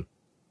ง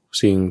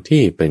สิ่ง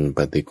ที่เป็นป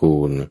ฏิกู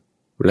ล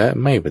และ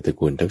ไม่ปฏิ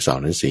กูลทั้งสอง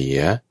นั้นเสีย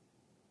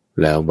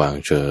แล้ววาง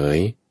เฉย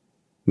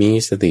มี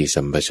สติ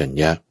สัมปชัญ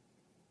ญะ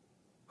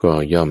ก็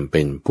ย่อมเ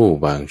ป็นผู้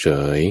วางเฉ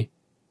ย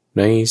ใ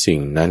นสิ่ง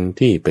นั้น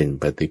ที่เป็น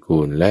ปฏิกู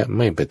ลและไ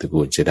ม่ปฏิ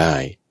กูลจะได้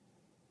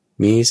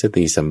มีส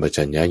ติสัมป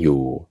ชัญญะอ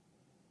ยู่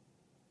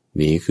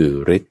นี้คือ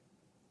ฤทธิ์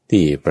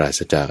ที่ปราศ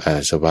จากอา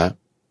สวะ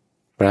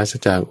ปราศ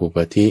จากอุป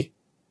ธิ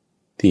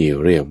ที่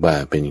เรียกว่า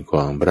เป็นข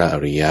องพระอ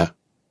ริยะ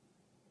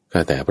ข้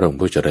าแต่พระองค์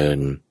ผู้เจริญ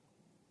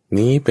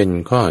นี้เป็น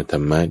ข้อธร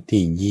รมะ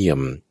ที่เยี่ย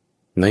ม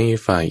ใน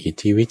ฝ่ายอิท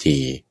ธิวิธี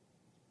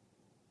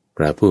พ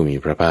ระผู้มี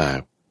พระภาค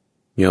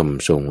ย่อม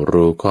ทรง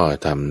รู้ข้อ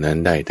ธรรมนั้น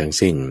ได้ทั้ง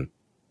สิ้น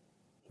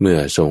เมื่อ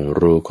ทรง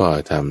รู้ข้อ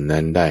ธรรม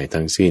นั้นได้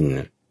ทั้งสิ้น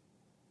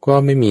ก็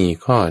ไม่มี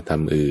ข้อธรร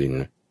มอื่น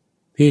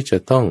ที่จะ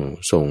ต้อง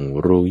ทรง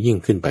รู้ยิ่ง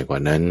ขึ้นไปกว่า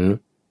นั้น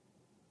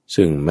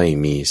ซึ่งไม่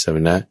มีสม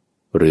ณะ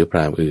หรือพร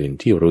าหมณ์อื่น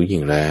ที่รู้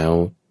ยิ่งแล้ว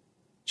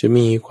จะ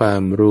มีควา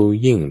มรู้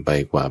ยิ่งไป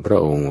กว่าพระ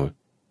องค์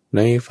ใน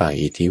ฝ่าย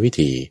อิทธิวิ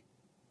ธี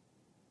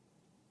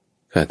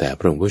ข้าแต่พ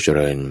ระองค์ผู้เจ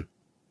ริญ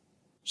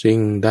สิ่ง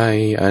ใด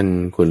อัน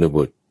กุล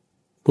บุตร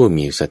ผู้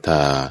มีศรัทธ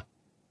า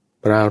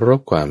ปรารภ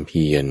ความเ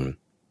พียร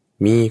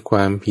มีคว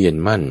ามเพียร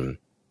มั่น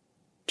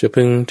จะ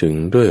พึงถึง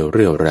ด้วยเ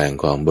รี่ยวแรง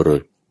ของบุรุ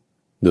ษ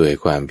ด้วย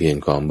ความเพียร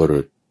ของบุ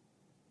รุษ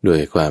ด้ว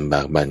ยความบ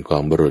ากบั่นขอ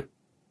งบุรุษ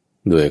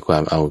ด้วยควา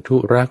มเอาทุ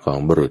รักของ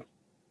บุรุษ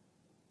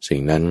สิ่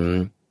งนั้น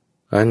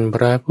อันพ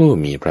ระผู้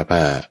มีพระภ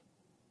าค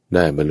ไ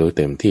ด้บรรลุเ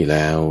ต็มที่แ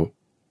ล้ว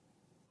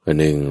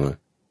หนึ่ง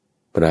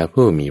พระ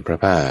ผู้มีพระ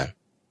ภาค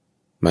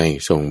ไม่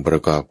ทรงปร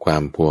ะกอบควา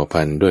มพัว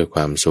พันด้วยคว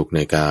ามสุขใน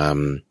กาม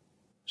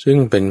ซึ่ง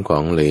เป็นขอ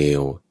งเล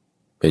ว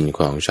เป็นข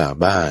องชาว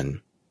บ้าน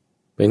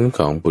เป็นข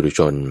องปุถุช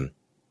น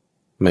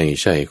ไม่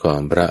ใช่ของ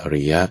พระอ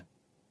ริยะ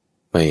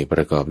ไม่ปร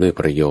ะกอบด้วย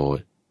ประโยช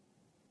น์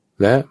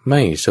และไ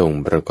ม่ทรง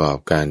ประกอบ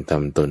การท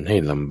ำตนให้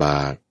ลำบ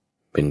าก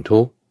เป็น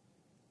ทุกข์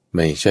ไ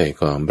ม่ใช่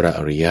ของพระอ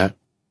ริยะ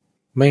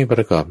ไม่ปร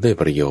ะกอบด้วย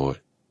ประโยช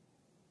น์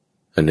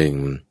อันหนึ่ง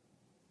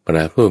พร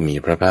ะผู้มี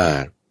พระภา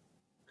ค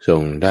ทร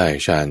งได้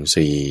ฌาน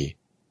สี่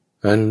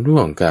อันล่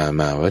วงกา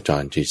มาวจ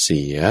รจิตเ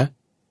สีย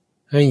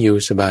ให้อยู่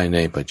สบายใน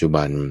ปัจจุ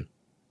บัน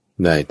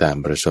ได้ตาม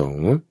ประสง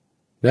ค์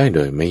ได้โด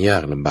ยไม่ยา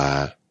กลำบา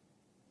ก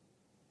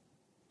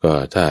ก็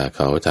ถ้าเ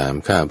ขาถาม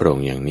ข้าพระอง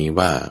ค์อย่างนี้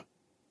ว่า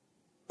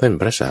ท่าน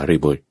พระสารี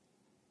บุตร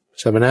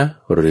สมณะ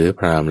หรือพ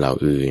ราหมณ์เหล่า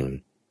อื่น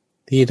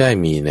ที่ได้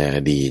มีในอ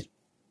ดีต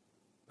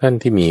ท่าน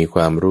ที่มีค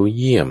วามรู้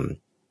เยี่ยม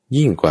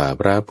ยิ่งกว่า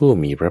พระผู้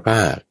มีพระภ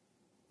าค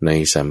ใน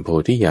สัมโพ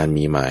ธิญาณ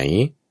มีไหม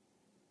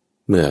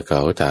เมื่อเข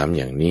าถามอ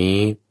ย่างนี้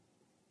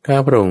ข้า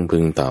พระองค์พึ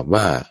งตอบ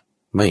ว่า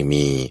ไม่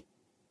มี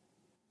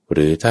ห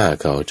รือถ้า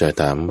เขาจะ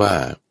ถามว่า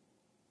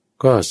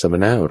ก็สม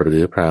ณะหรื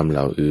อพราหมณ์เห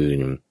ล่าอื่น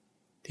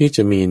ที่จ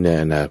ะมีใน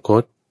อนาค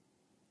ต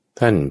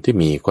ท่านที่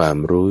มีความ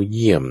รู้เ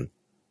ยี่ยม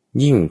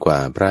ยิ่งกว่า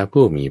พระ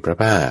ผู้มีพระ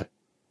ภาค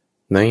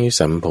ใน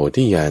สัมโพ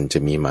ธิญาณจะ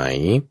มีไหม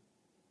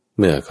เ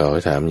มื่อเขา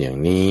ถามอย่าง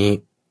นี้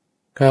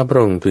ข้าพระ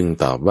องค์พึง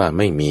ตอบว่าไ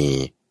ม่มี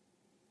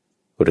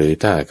หรือ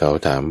ถ้าเขา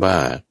ถามว่า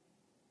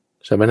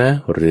สมณะ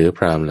หรือพ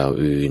ราหมณ์เหล่า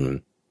อื่น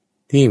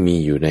ที่มี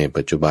อยู่ใน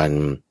ปัจจุบัน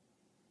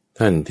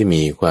ท่านที่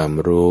มีความ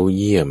รู้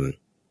เยี่ยม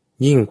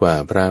ยิ่งกว่า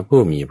พระ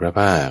ผู้มีพระ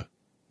ภาค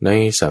ใน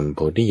สัมโพ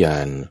ธิญา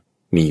ณ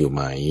มีอยู่ไห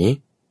ม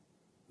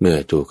เมื่อ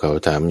ถูกเขา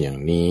ถามอย่าง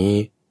นี้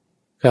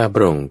ข้าพร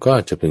ะองค์ก็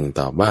จะพึง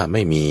ตอบว่าไ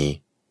ม่มี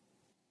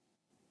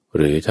ห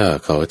รือถ้า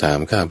เขาถาม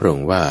ข้าพระอง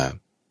ค์ว่า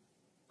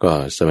ก็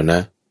สมณะ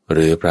ห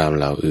รือพราหมณ์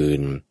เหล่าอื่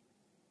น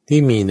ที่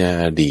มีใน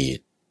อดีต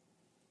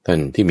ท่าน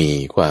ที่มี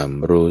ความ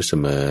รู้เส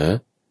มอ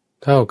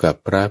เท่ากับ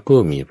พระผู้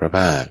มีพระภ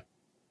าค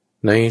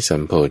ในสั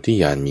มโพธิ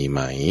ญาณมีไห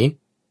ม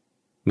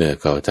เมื่อ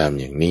เขาถาม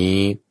อย่างนี้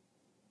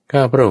ข้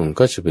าพระองค์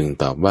ก็จะพึง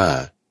ตอบว่า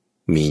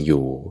มีอ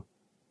ยู่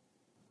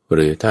ห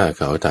รือถ้าเ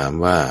ขาถาม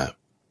ว่า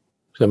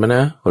สมณ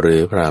ะหรือ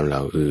พราหมณ์เหล่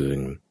าอื่น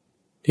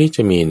ที่จ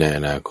ะมีในอ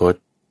นาคต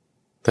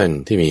ท่าน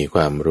ที่มีค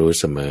วามรู้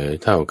เสมอ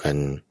เท่ากัน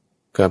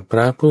กับพร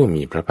ะผู้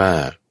มีพระภา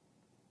ค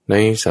ใน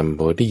สัมโพ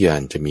ธิญา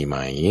ณจะมีไหม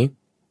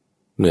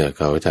เมื่อเ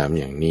ขาถาม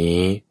อย่างนี้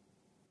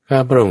ข้า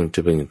พระองค์จะ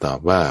พึงตอบ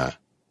ว่า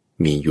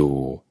มีอยู่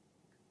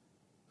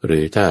หรื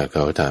อถ้าเข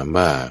าถาม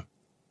ว่า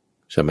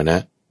สมณะ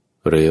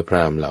หรือพร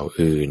าหมณ์เหล่า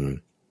อื่น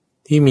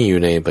ที่มีอ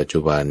ยู่ในปัจจุ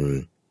บัน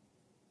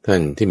ท่า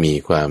นที่มี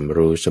ความ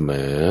รู้เสม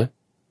อ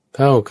เ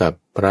ท่ากับ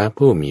พระ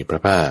ผู้มีพร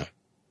ะภาค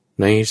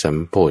ในสัม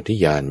โพธิ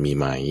ญาณมีไ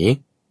หม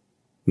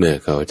เมื่อ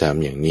เขาถาม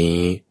อย่างนี้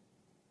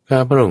ข้า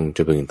พระองค์จ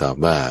ะพึงตอบ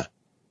ว่า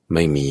ไ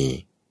ม่มี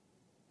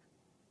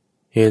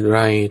เหตุไร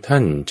ท่า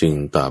นจึง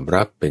ตอบ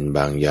รับเป็นบ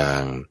างอย่า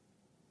ง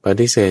ป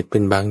ฏิเสธเป็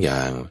นบางอย่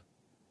าง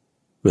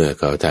เมื่อ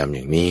เขาถามอ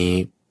ย่างนี้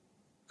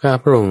ข้า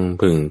พระองค์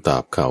พึงตอ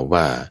บเขา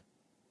ว่า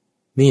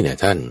นี่นะ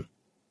ท่าน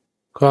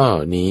ข้อ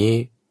นี้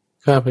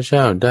ข้าพเจ้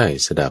าได้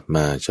สดับม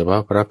าเฉพา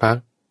ะพระพักต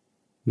ร์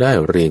ได้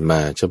เรียนม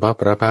าเฉพาะ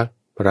พระพักตร์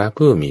พระ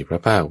ผู้มีพระ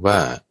ภาคว่า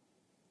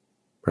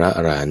พระอ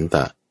รหันต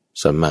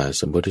สัมมา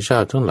สัมพุทธเจ้า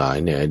ทั้งหลาย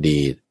ในอ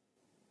ดีต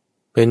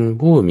เป็น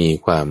ผู้มี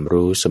ความ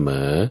รู้เสม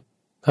อ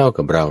เท่า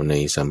กับเราใน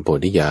สัมโพ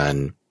ธิญาณ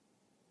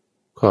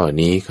ข้อ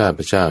นี้ข้าพ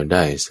เจ้าไ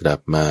ด้สดับ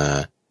มา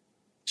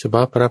เฉพ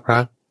าะพระพั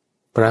กตร์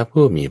พระ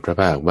ผู้มีพระ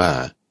ภาคว่า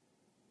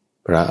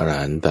พระอร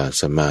หันต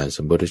สัมมา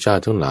สัมพุทธเจ้า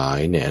ทั้งหลาย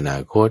ในอนา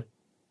คต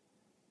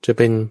จะเ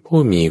ป็นผู้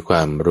มีคว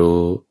าม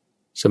รู้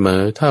เสม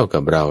อเท่ากั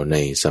บเราใน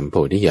สัมโพ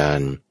ธิญา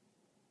ณ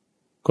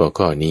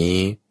ข้อนี้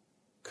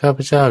ข้าพ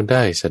เจ้าไ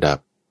ด้สดับ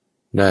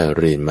ได้เ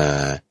รียนมา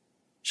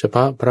เฉพ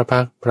าะพระ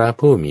พักตร์พระ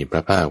ผู้มีพร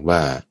ะภาคว่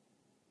า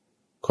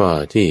ข้อ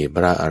ที่พ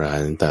ระอร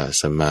หันต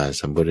สัมมา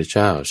สัมพุทธเ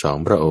จ้าสอง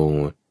พระอง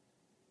ค์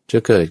จะ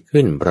เกิด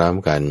ขึ้นพร้อม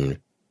กัน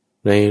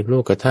ในโล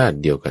กธาตุ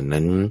เดียวกัน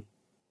นั้น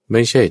ไ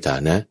ม่ใช่ฐา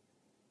นะ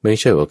ไม่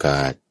ใช่โอก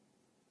าส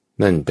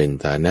นั่นเป็น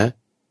ฐานะ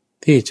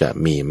ที่จะ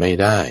มีไม่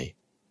ได้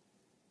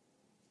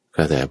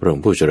ข้าแต่พระอง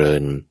ค์ผู้เจริ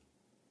ญ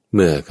เ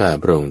มื่อข้า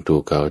พระองค์ถู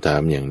กเขาถา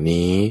มอย่าง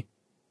นี้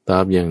ตอ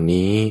บอย่าง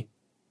นี้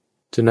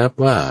จะนับ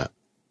ว่า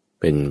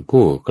เป็น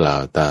ผู้กล่า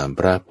วตาม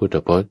พระพุทธ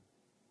พจน์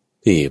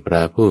ที่พร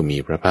ะผู้มี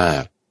พระภา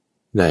ค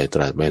ได้ต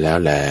รัสไว้แล้ว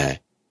แล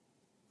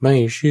ไม่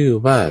ชื่อ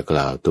ว่าก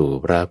ล่าวตู่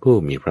พระผู้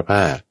มีพระภ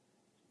าค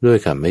ด้วย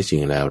คำไม่จริ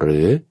งแล้วห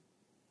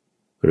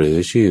รือ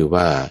ชื่อ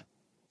ว่า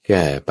แ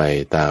ก้ไป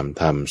ตาม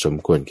ธรรมสม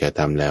ควรแก่ธ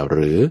รรมแล้วห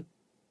รือ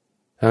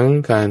ทั้ง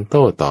การโ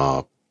ต้ตอ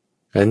บ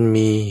อัน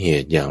มีเห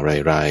ตุอย่าง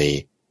ไร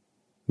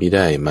ๆมิไ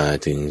ด้มา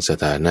ถึงส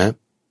ถานะ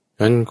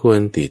อันควร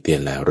ติเตีย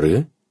นแล้วหรือ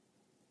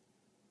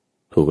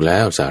ถูกแล้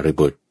วสารี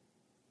บุตร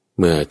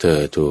เมื่อเธอ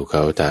ถูกเข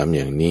าถามอ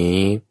ย่างนี้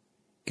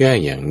แก้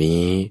อย่าง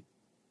นี้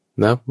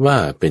นับว่า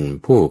เป็น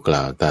ผู้ก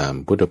ล่าวตาม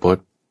พุทธพจ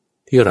น์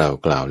ที่เรา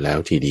กล่าวแล้ว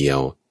ทีเดียว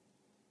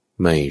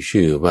ไม่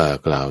ชื่อว่า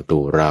กล่าว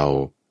ตู่เรา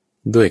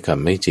ด้วยค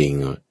ำไม่จริง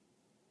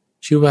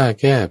ชื่อว่า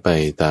แก้ไป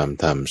ตาม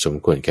ธรรมสม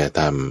ควรแก่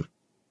ธรรม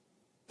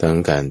ทั้ง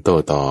การโต้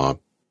ตอบ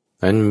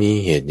อันมี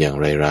เหตุอย่าง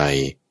ไร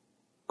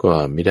ๆก็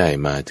ไม่ได้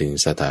มาถึง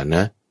สถาน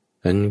ะ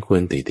อันคว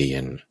รติเตีย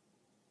น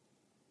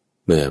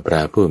เมื่อพร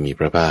ะผู้มี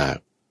พระภาค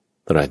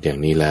ตรัสอย่าง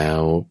นี้แล้ว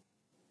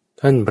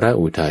ท่านพระ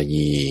อุทา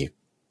ยี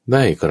ไ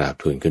ด้กราบ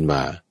ทูลขึ้นว่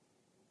า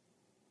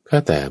ข้า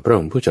แต่พระอ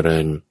งค์ผู้เจริ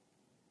ญ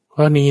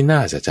ข้อนี้น่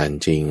าสะใจ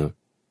จริง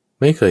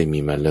ไม่เคยมี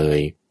มาเลย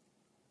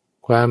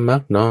ความมั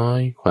กน้อย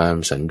ความ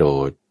สันโด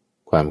ษ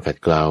ความขัด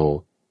เกลา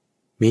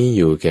มีอ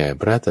ยู่แก่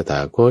พระตถ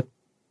าคต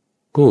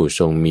ผู้ท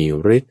รงมี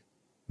ฤทธิ์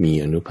มี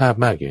อานุภาพ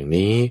มากอย่าง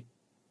นี้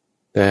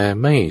แต่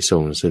ไม่ทร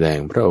งแสดง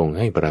พระองค์ใ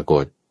ห้ปราก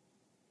ฏ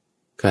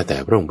ข้าแต่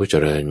พระองค์ผู้เจ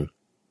ริญ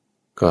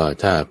ก็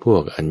ถ้าพว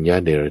กอัญญา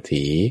เดร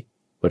ถี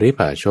ปริภ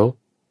าชก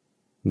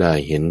ได้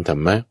เห็นธร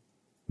รมะ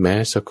แม้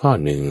สักข้อ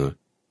หนึ่ง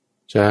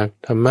จาก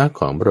ธรรมะ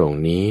ของพระอง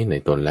ค์นี้ใน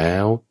ตนแล้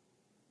ว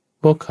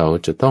พวกเขา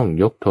จะต้อง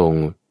ยกธง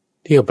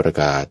เที่ยวประ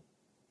กาศ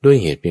ด้วย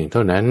เหตุเพียงเท่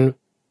านั้น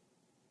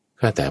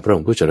ข้าแต่พระอ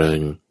งค์ผู้เจริ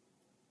ญ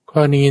ข้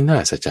อนี้น่า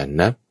สัจจ์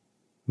นัก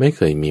ไม่เค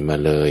ยมีมา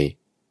เลย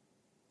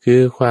คื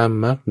อความ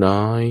มักน้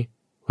อย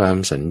ความ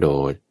สันโด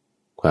ษ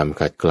ความ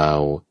ขัดเกลา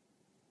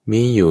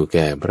มีอยู่แ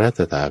ก่พระต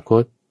ถาค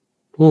ต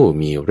ผู้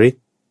มีฤท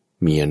ธิ์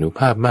มีอานุภ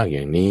าพมากอ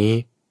ย่างนี้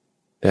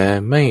แต่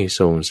ไม่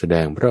ทรงแสด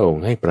งพระอง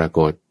ค์ให้ปราก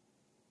ฏ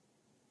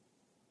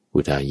อุ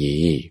ทายี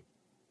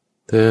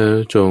เธอ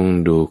จง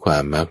ดูควา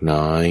มมาก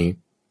น้อย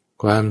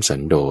ความสั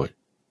นโดษ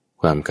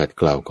ความขัดเ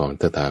กลาของ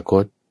ตถาค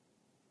ต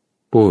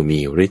ผู้มี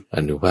ฤทธิ์อ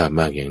านุภาพ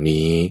มากอย่าง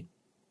นี้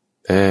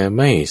แต่ไ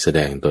ม่แสด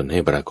งตนให้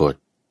ปรากฏ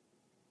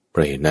เพร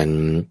าะเหตุนั้น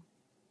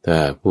ถ้า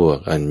พวก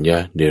อัญญ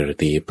เดร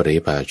ธีปริ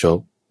ภาชก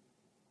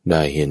ไ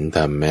ด้เห็นธ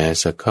รรมแม้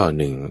สักข้อ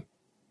หนึ่ง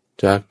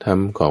จากธรรม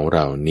ของเร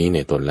านี้ใน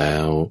ตนแล้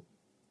ว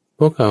พ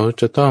วกเขา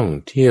จะต้อง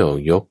เที่ยว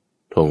ยก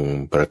ธง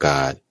ประก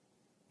าศ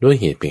ด้วย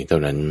เหตุเพียงเท่า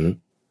นั้น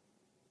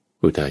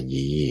อุทา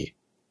ยี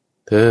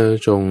เธอ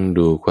จง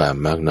ดูความ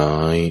มากน้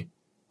อย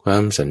ควา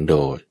มสันโด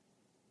ษ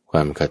คว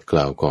ามขัดเกล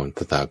าของต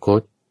ถาค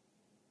ต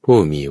ผู้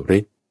มีฤ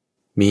ทธิ์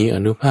มีอา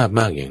นุภาพ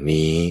มากอย่าง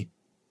นี้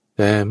แ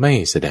ต่ไม่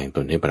แสดงต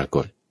นให้ปราก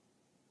ฏ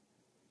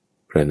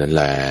เพราะนั้นแ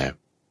ล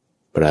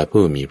พระ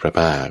ผู้มีพระ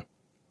ภาค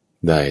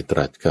ได้ต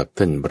รัสกับ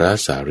ท่านพระ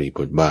สารี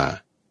บุตรว่า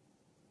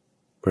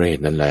เพราะเห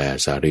ตุนั้นแล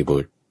สารีบุ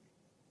ตร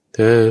เธ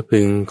อพึ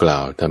งกล่า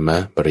วธรรม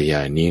ปริย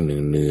ายนี้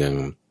เนือง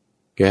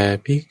ๆแก่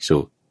ภิกษุ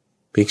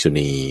ภิกษุ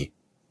ณี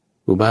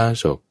อุบา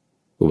สก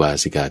อุบา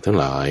สิกาทั้ง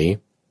หลาย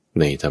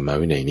ในธรรม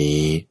วินัย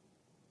นี้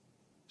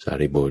สา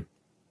รีบุตร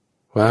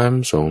ความ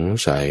สง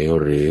สัย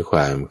หรือคว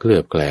ามเคลื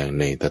อบแคลง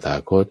ในตถา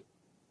คต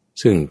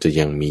ซึ่งจะ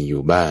ยังมีอ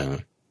ยู่บ้าง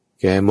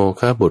แก่โม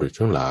ฆะบุรุษ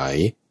ทั้งหลาย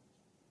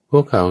พ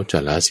วกเขาจะ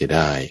ละเสียไ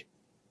ด้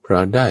เพรา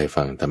ะได้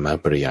ฟังธรรม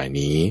ปริยาย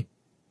นี้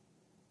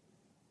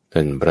ท่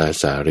านพระ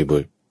สารีบุ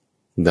ตร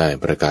ได้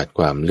ประกาศค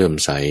วามเลื่อม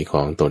ใสข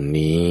องตน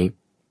นี้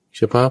เฉ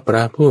พาะพร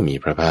ะผู้มี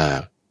พระภาค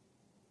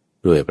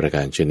ด้วยประก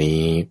ารช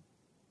นี้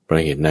เพรา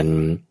ะเหตุนั้น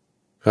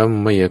ค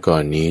ำไวยาก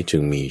รณ์นี้จึ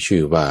งมีชื่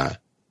อว่า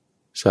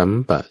สัม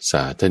ปัสส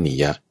าทนิ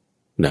ยะ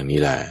ดังนี้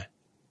แล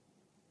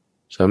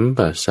สัม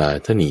ปัสสา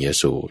ทนิย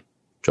สูตร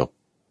จบ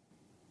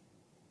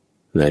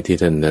และที่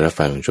ท่านได้รับ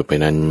ฟังจบไป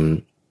นั้น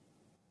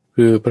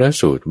คือพระ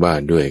สูตรว่า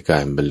ด้วยกา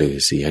รบรรลือ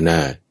สีหน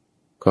าฏ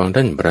ของ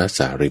ท่านพระส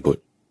ารีบุต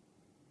ร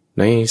ใ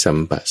นสัม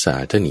ปัสสา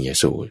ทนิย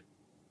สูตร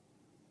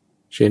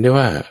เชื่อได้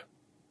ว่า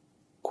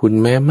คุณ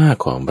แม้มาก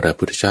ของพระ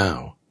พุทธเจ้า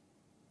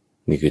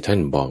นี่คือท่าน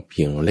บอกเ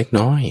พียงเล็ก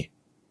น้อย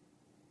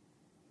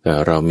แต่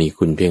เรามี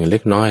คุณเพียงเล็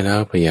กน้อยแล้ว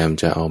พยายาม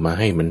จะเอามา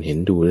ให้มันเห็น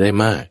ดูได้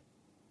มาก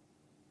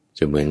จ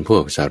ะเหมือนพว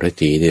กสาร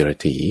ถีเดร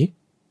ถี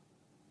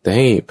แต่ใ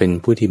ห้เป็น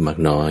ผู้ที่มัก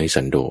น้อย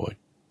สันโดษ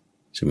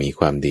จะมีค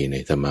วามดีใน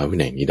ธรรมวิ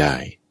นัยนี้ได้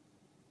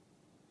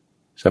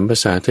สัมปัส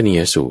สาทนิ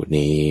ยสูตร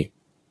นี้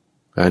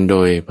อ่านโด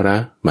ยพระ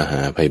มห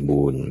าไพ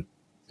บูลย์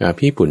อา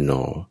ภิปุณโญ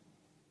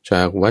จ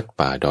ากวัด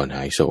ป่าดอนห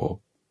ายโศก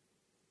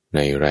ใน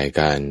ราย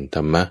การธ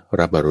รรม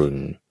รับอรุ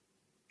ณ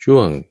ช่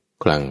วง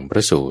คลังพร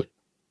ะสูตร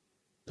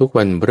ทุก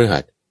วันพฤหั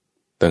ส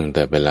ตั้งแ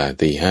ต่เวลา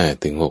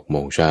 5:00 ถึง 6:00 น.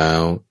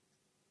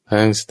ท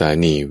างสถา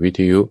นีวิท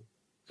ยุ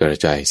กระ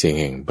จายเสียง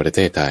แห่งประเท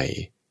ศไทย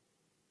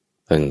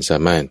ท่านสา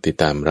มารถติด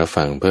ตามรับ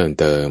ฟังเพิ่ม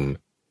เติม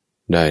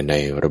ได้ใน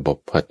ระบบ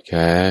พอดแค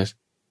สต์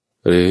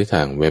หรือท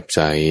างเว็บไซ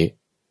ต์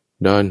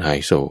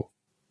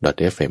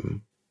donhaiso.fm